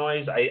make some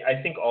noise.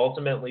 I think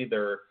ultimately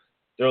they're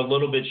a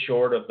little bit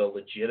short of the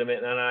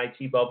legitimate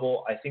NIT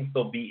bubble. I think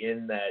they'll be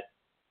in that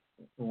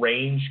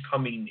range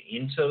coming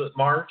into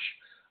March,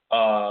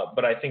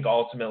 but I think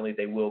ultimately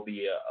they will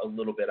be a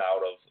little bit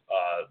out of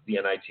the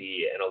NIT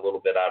and a little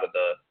bit out of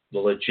the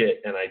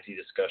legit NIT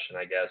discussion,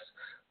 I guess.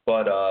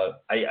 But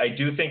I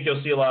do think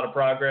you'll see a lot of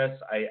progress.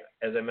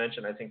 As I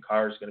mentioned, I think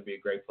Carr is going to be a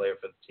great player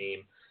for the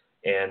team,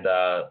 and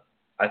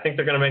I think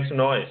they're going to make some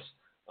noise.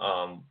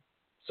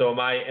 So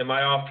am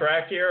I off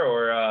track here,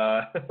 or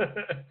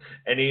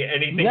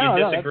anything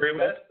you disagree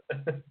with?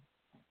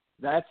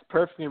 That's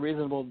perfectly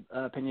reasonable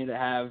opinion to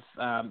have,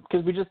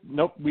 because we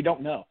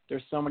don't know.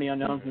 There's so many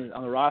unknowns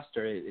on the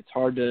roster. It's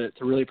hard to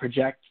really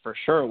project for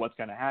sure what's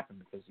going to happen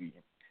because you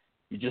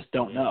just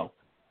don't know.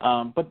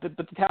 But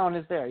the talent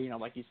is there.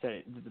 Like you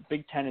said, the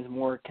Big Ten is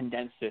more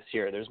condensed this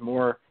year. There's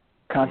more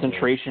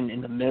concentration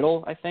in the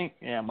middle, I think.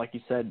 And like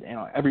you said,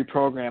 every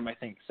program, I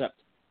think,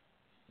 except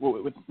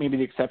with maybe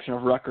the exception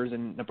of Rutgers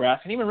and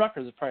Nebraska. And even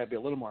Rutgers would probably be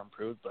a little more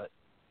improved, but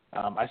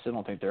I still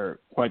don't think they're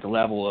quite the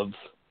level of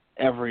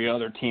every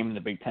other team in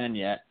the Big Ten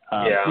yet.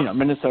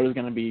 Minnesota is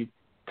going to be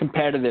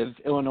competitive.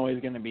 Illinois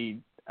is going to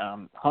be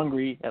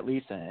hungry at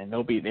least, and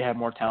they have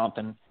more talent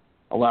than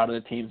a lot of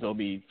the teams they'll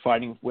be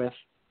fighting with.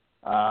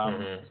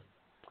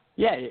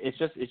 Yeah, it's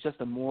just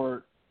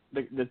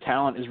the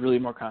talent is really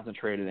more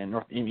concentrated, and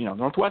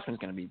Northwestern's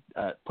going to be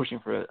pushing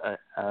for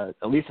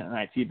at least an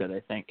NIT bid,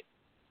 I think.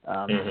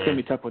 It's going to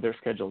be tough with their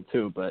schedule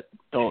too, but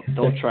they'll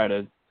try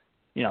to,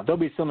 they'll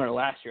be similar to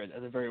last year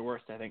at the very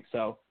worst, I think.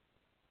 So,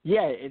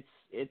 yeah,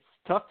 it's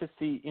tough to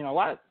see.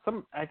 I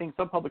think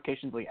some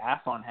publications like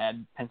Athlon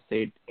had Penn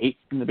State 8th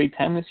in the Big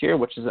Ten this year,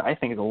 which I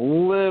think is a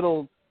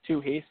little too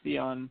hasty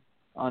on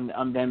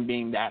them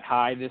being that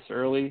high this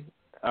early.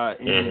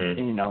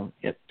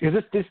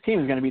 Because this team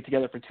is going to be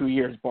together for 2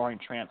 years, barring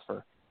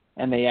transfer,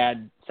 and they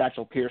add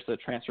Satchel Pierce, that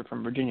transferred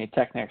from Virginia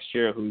Tech next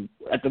year, who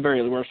at the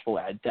very worst will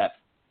add depth.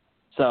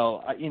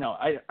 So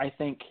I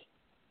think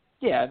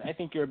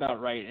you're about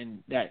right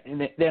in that. In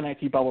the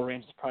NIT bubble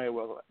range is probably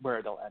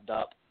where they'll end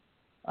up,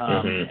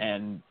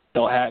 and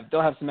they'll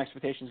have some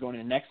expectations going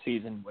into next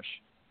season, which.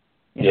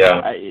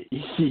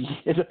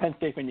 It's a Penn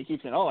State fan. You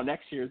keep saying, "Oh,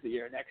 next year's the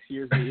year. Next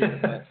year's the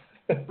year."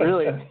 But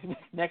really,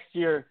 next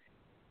year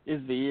is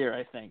the year,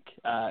 I think,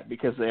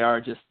 because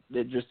they're just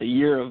a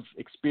year of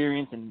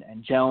experience and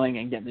gelling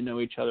and getting to know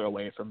each other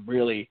away from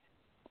really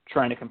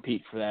trying to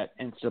compete for that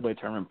NCAA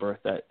tournament berth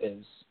that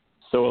is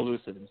so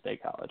elusive in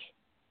State College.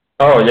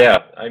 Oh yeah,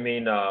 I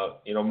mean, I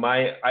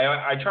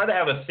try to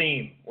have a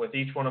theme with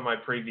each one of my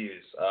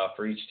previews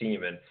for each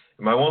team, and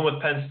my one with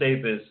Penn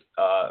State is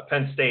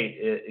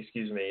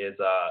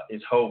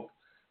hope.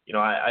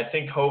 I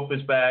think hope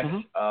is back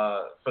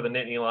for the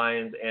Nittany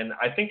Lions, and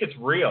I think it's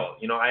real.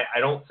 I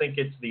don't think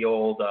it's the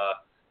old,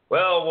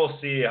 we'll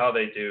see how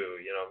they do.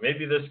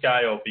 Maybe this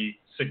guy will be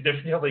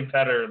significantly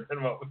better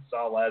than what we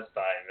saw last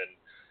time, and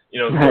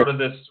sort of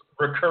this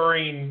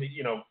recurring,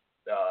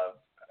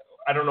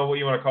 I don't know what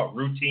you want to call it,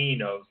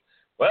 routine of,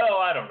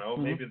 I don't know,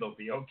 maybe they'll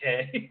be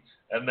okay,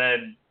 and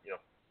then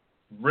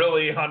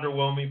really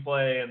underwhelming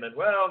play, and then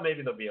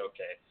maybe they'll be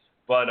okay.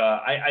 But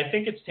I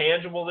think it's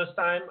tangible this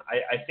time.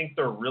 I think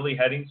they're really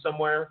heading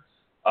somewhere,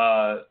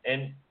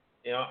 and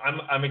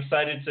I'm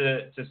excited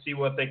to see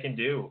what they can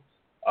do.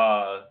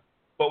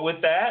 But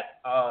with that,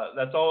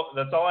 that's all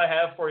I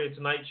have for you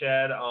tonight,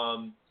 Chad.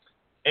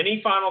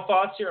 Any final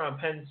thoughts here on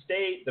Penn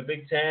State, the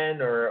Big Ten,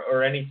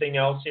 or anything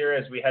else here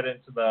as we head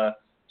into the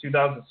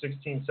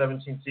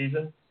 2016-17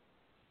 season?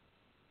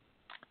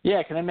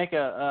 Yeah, can I make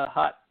a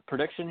hot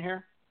prediction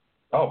here?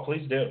 Oh,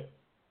 please do.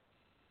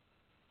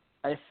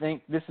 I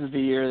think this is the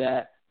year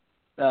that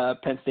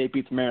Penn State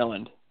beats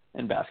Maryland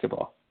in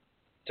basketball.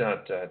 Dun,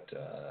 dun,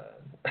 dun.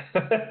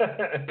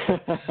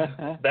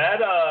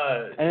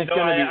 And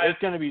it's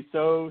gonna be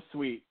so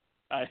sweet.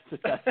 That's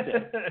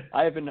it.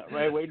 I have been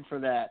waiting for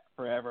that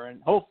forever,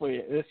 and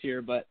hopefully this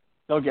year, but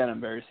they'll get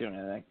them very soon,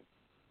 I think.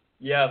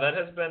 Yeah, that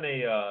has been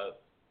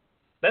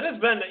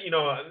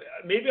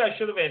maybe I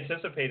should have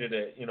anticipated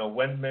it,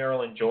 when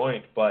Maryland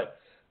joined, but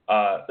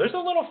there's a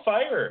little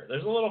fire.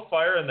 There's a little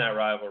fire in that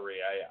rivalry,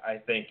 I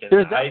think. And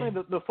there's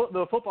definitely the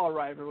football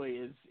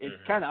rivalry is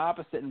kind of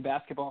opposite in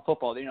basketball and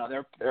football.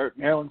 They're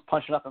Maryland's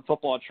punching up in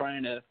football,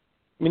 trying to.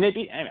 I mean,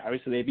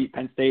 obviously they beat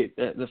Penn State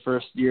the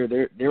first year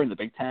they're in the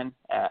Big Ten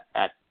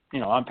at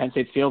on Penn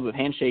State's field with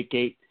Handshake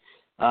Gate.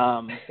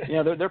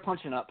 They're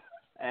punching up,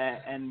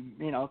 and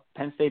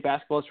Penn State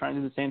basketball is trying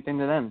to do the same thing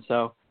to them.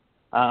 So,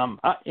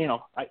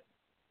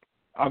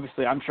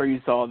 obviously I'm sure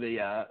you saw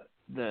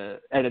the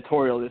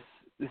editorial this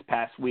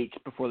past week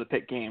before the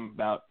Pitt game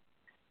about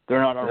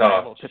they're not our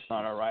rival. Pitt's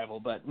not our rival.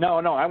 But no,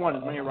 I want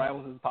as many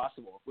rivals as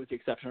possible, with the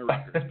exception of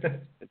Rutgers.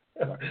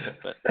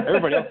 But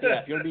everybody else,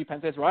 yeah, if you want to be Penn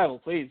State's rival,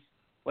 please,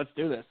 let's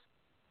do this.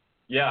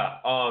 Yeah,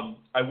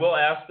 I will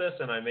ask this,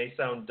 and I may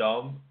sound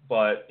dumb,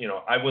 but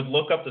I would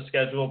look up the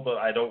schedule, but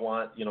I don't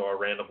want a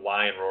random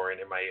lion roaring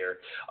in my ear.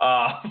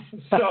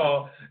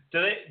 So, do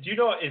you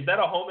know? Is that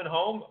a home and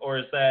home, or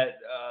is that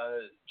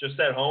just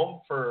at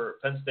home for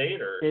Penn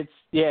State? Or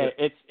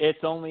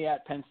it's only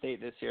at Penn State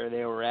this year.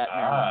 They were at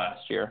Maryland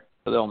last year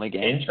for the only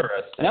game.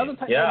 Interesting. And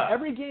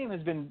every game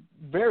has been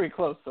very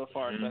close so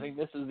far. So I think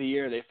this is the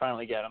year they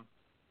finally get them.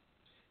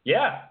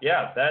 Yeah,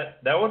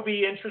 that would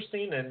be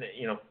interesting, and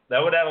that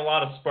would add a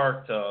lot of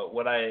spark to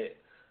what I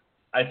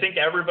think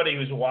everybody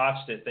who's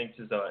watched it thinks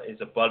is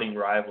a budding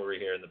rivalry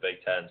here in the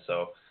Big Ten.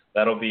 So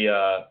that'll be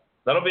a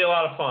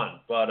lot of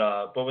fun.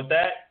 But with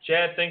that,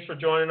 Chad, thanks for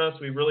joining us.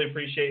 We really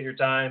appreciate your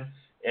time,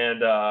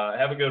 and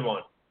have a good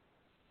one.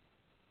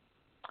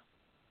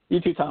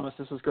 You too, Thomas.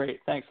 This was great.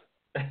 Thanks.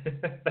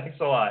 Thanks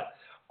a lot.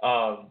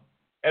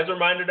 As a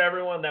reminder to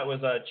everyone, that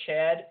was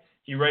Chad.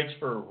 He writes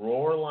for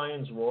Roar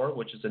Lions Roar,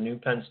 which is a new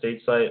Penn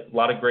State site. A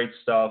lot of great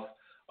stuff.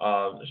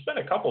 There's been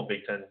a couple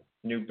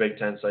new Big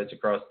Ten sites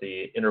across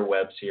the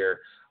interwebs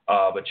here.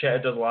 But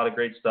Chad does a lot of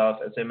great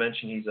stuff. As I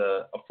mentioned, he's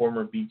a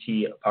former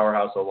BT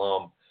Powerhouse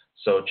alum.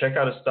 So check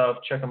out his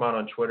stuff. Check him out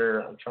on Twitter.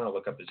 I'm trying to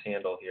look up his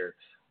handle here.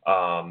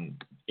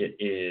 It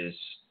is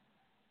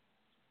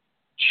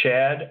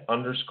Chad_RLR.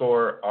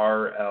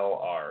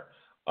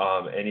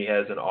 And he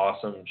has an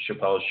awesome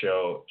Chappelle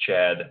Show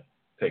Chad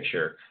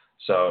picture.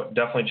 So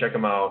definitely check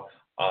him out.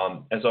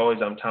 As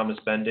always, I'm Thomas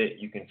Bendit.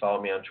 You can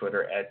follow me on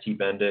Twitter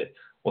 @TBendit.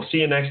 We'll see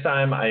you next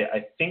time.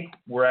 I think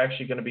we're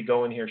actually going to be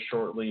going here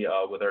shortly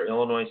with our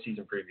Illinois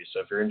season preview.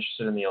 So if you're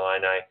interested in the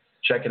Illini,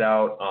 check it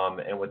out.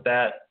 And with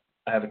that,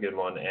 have a good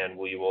one, and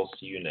we will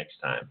see you next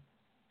time.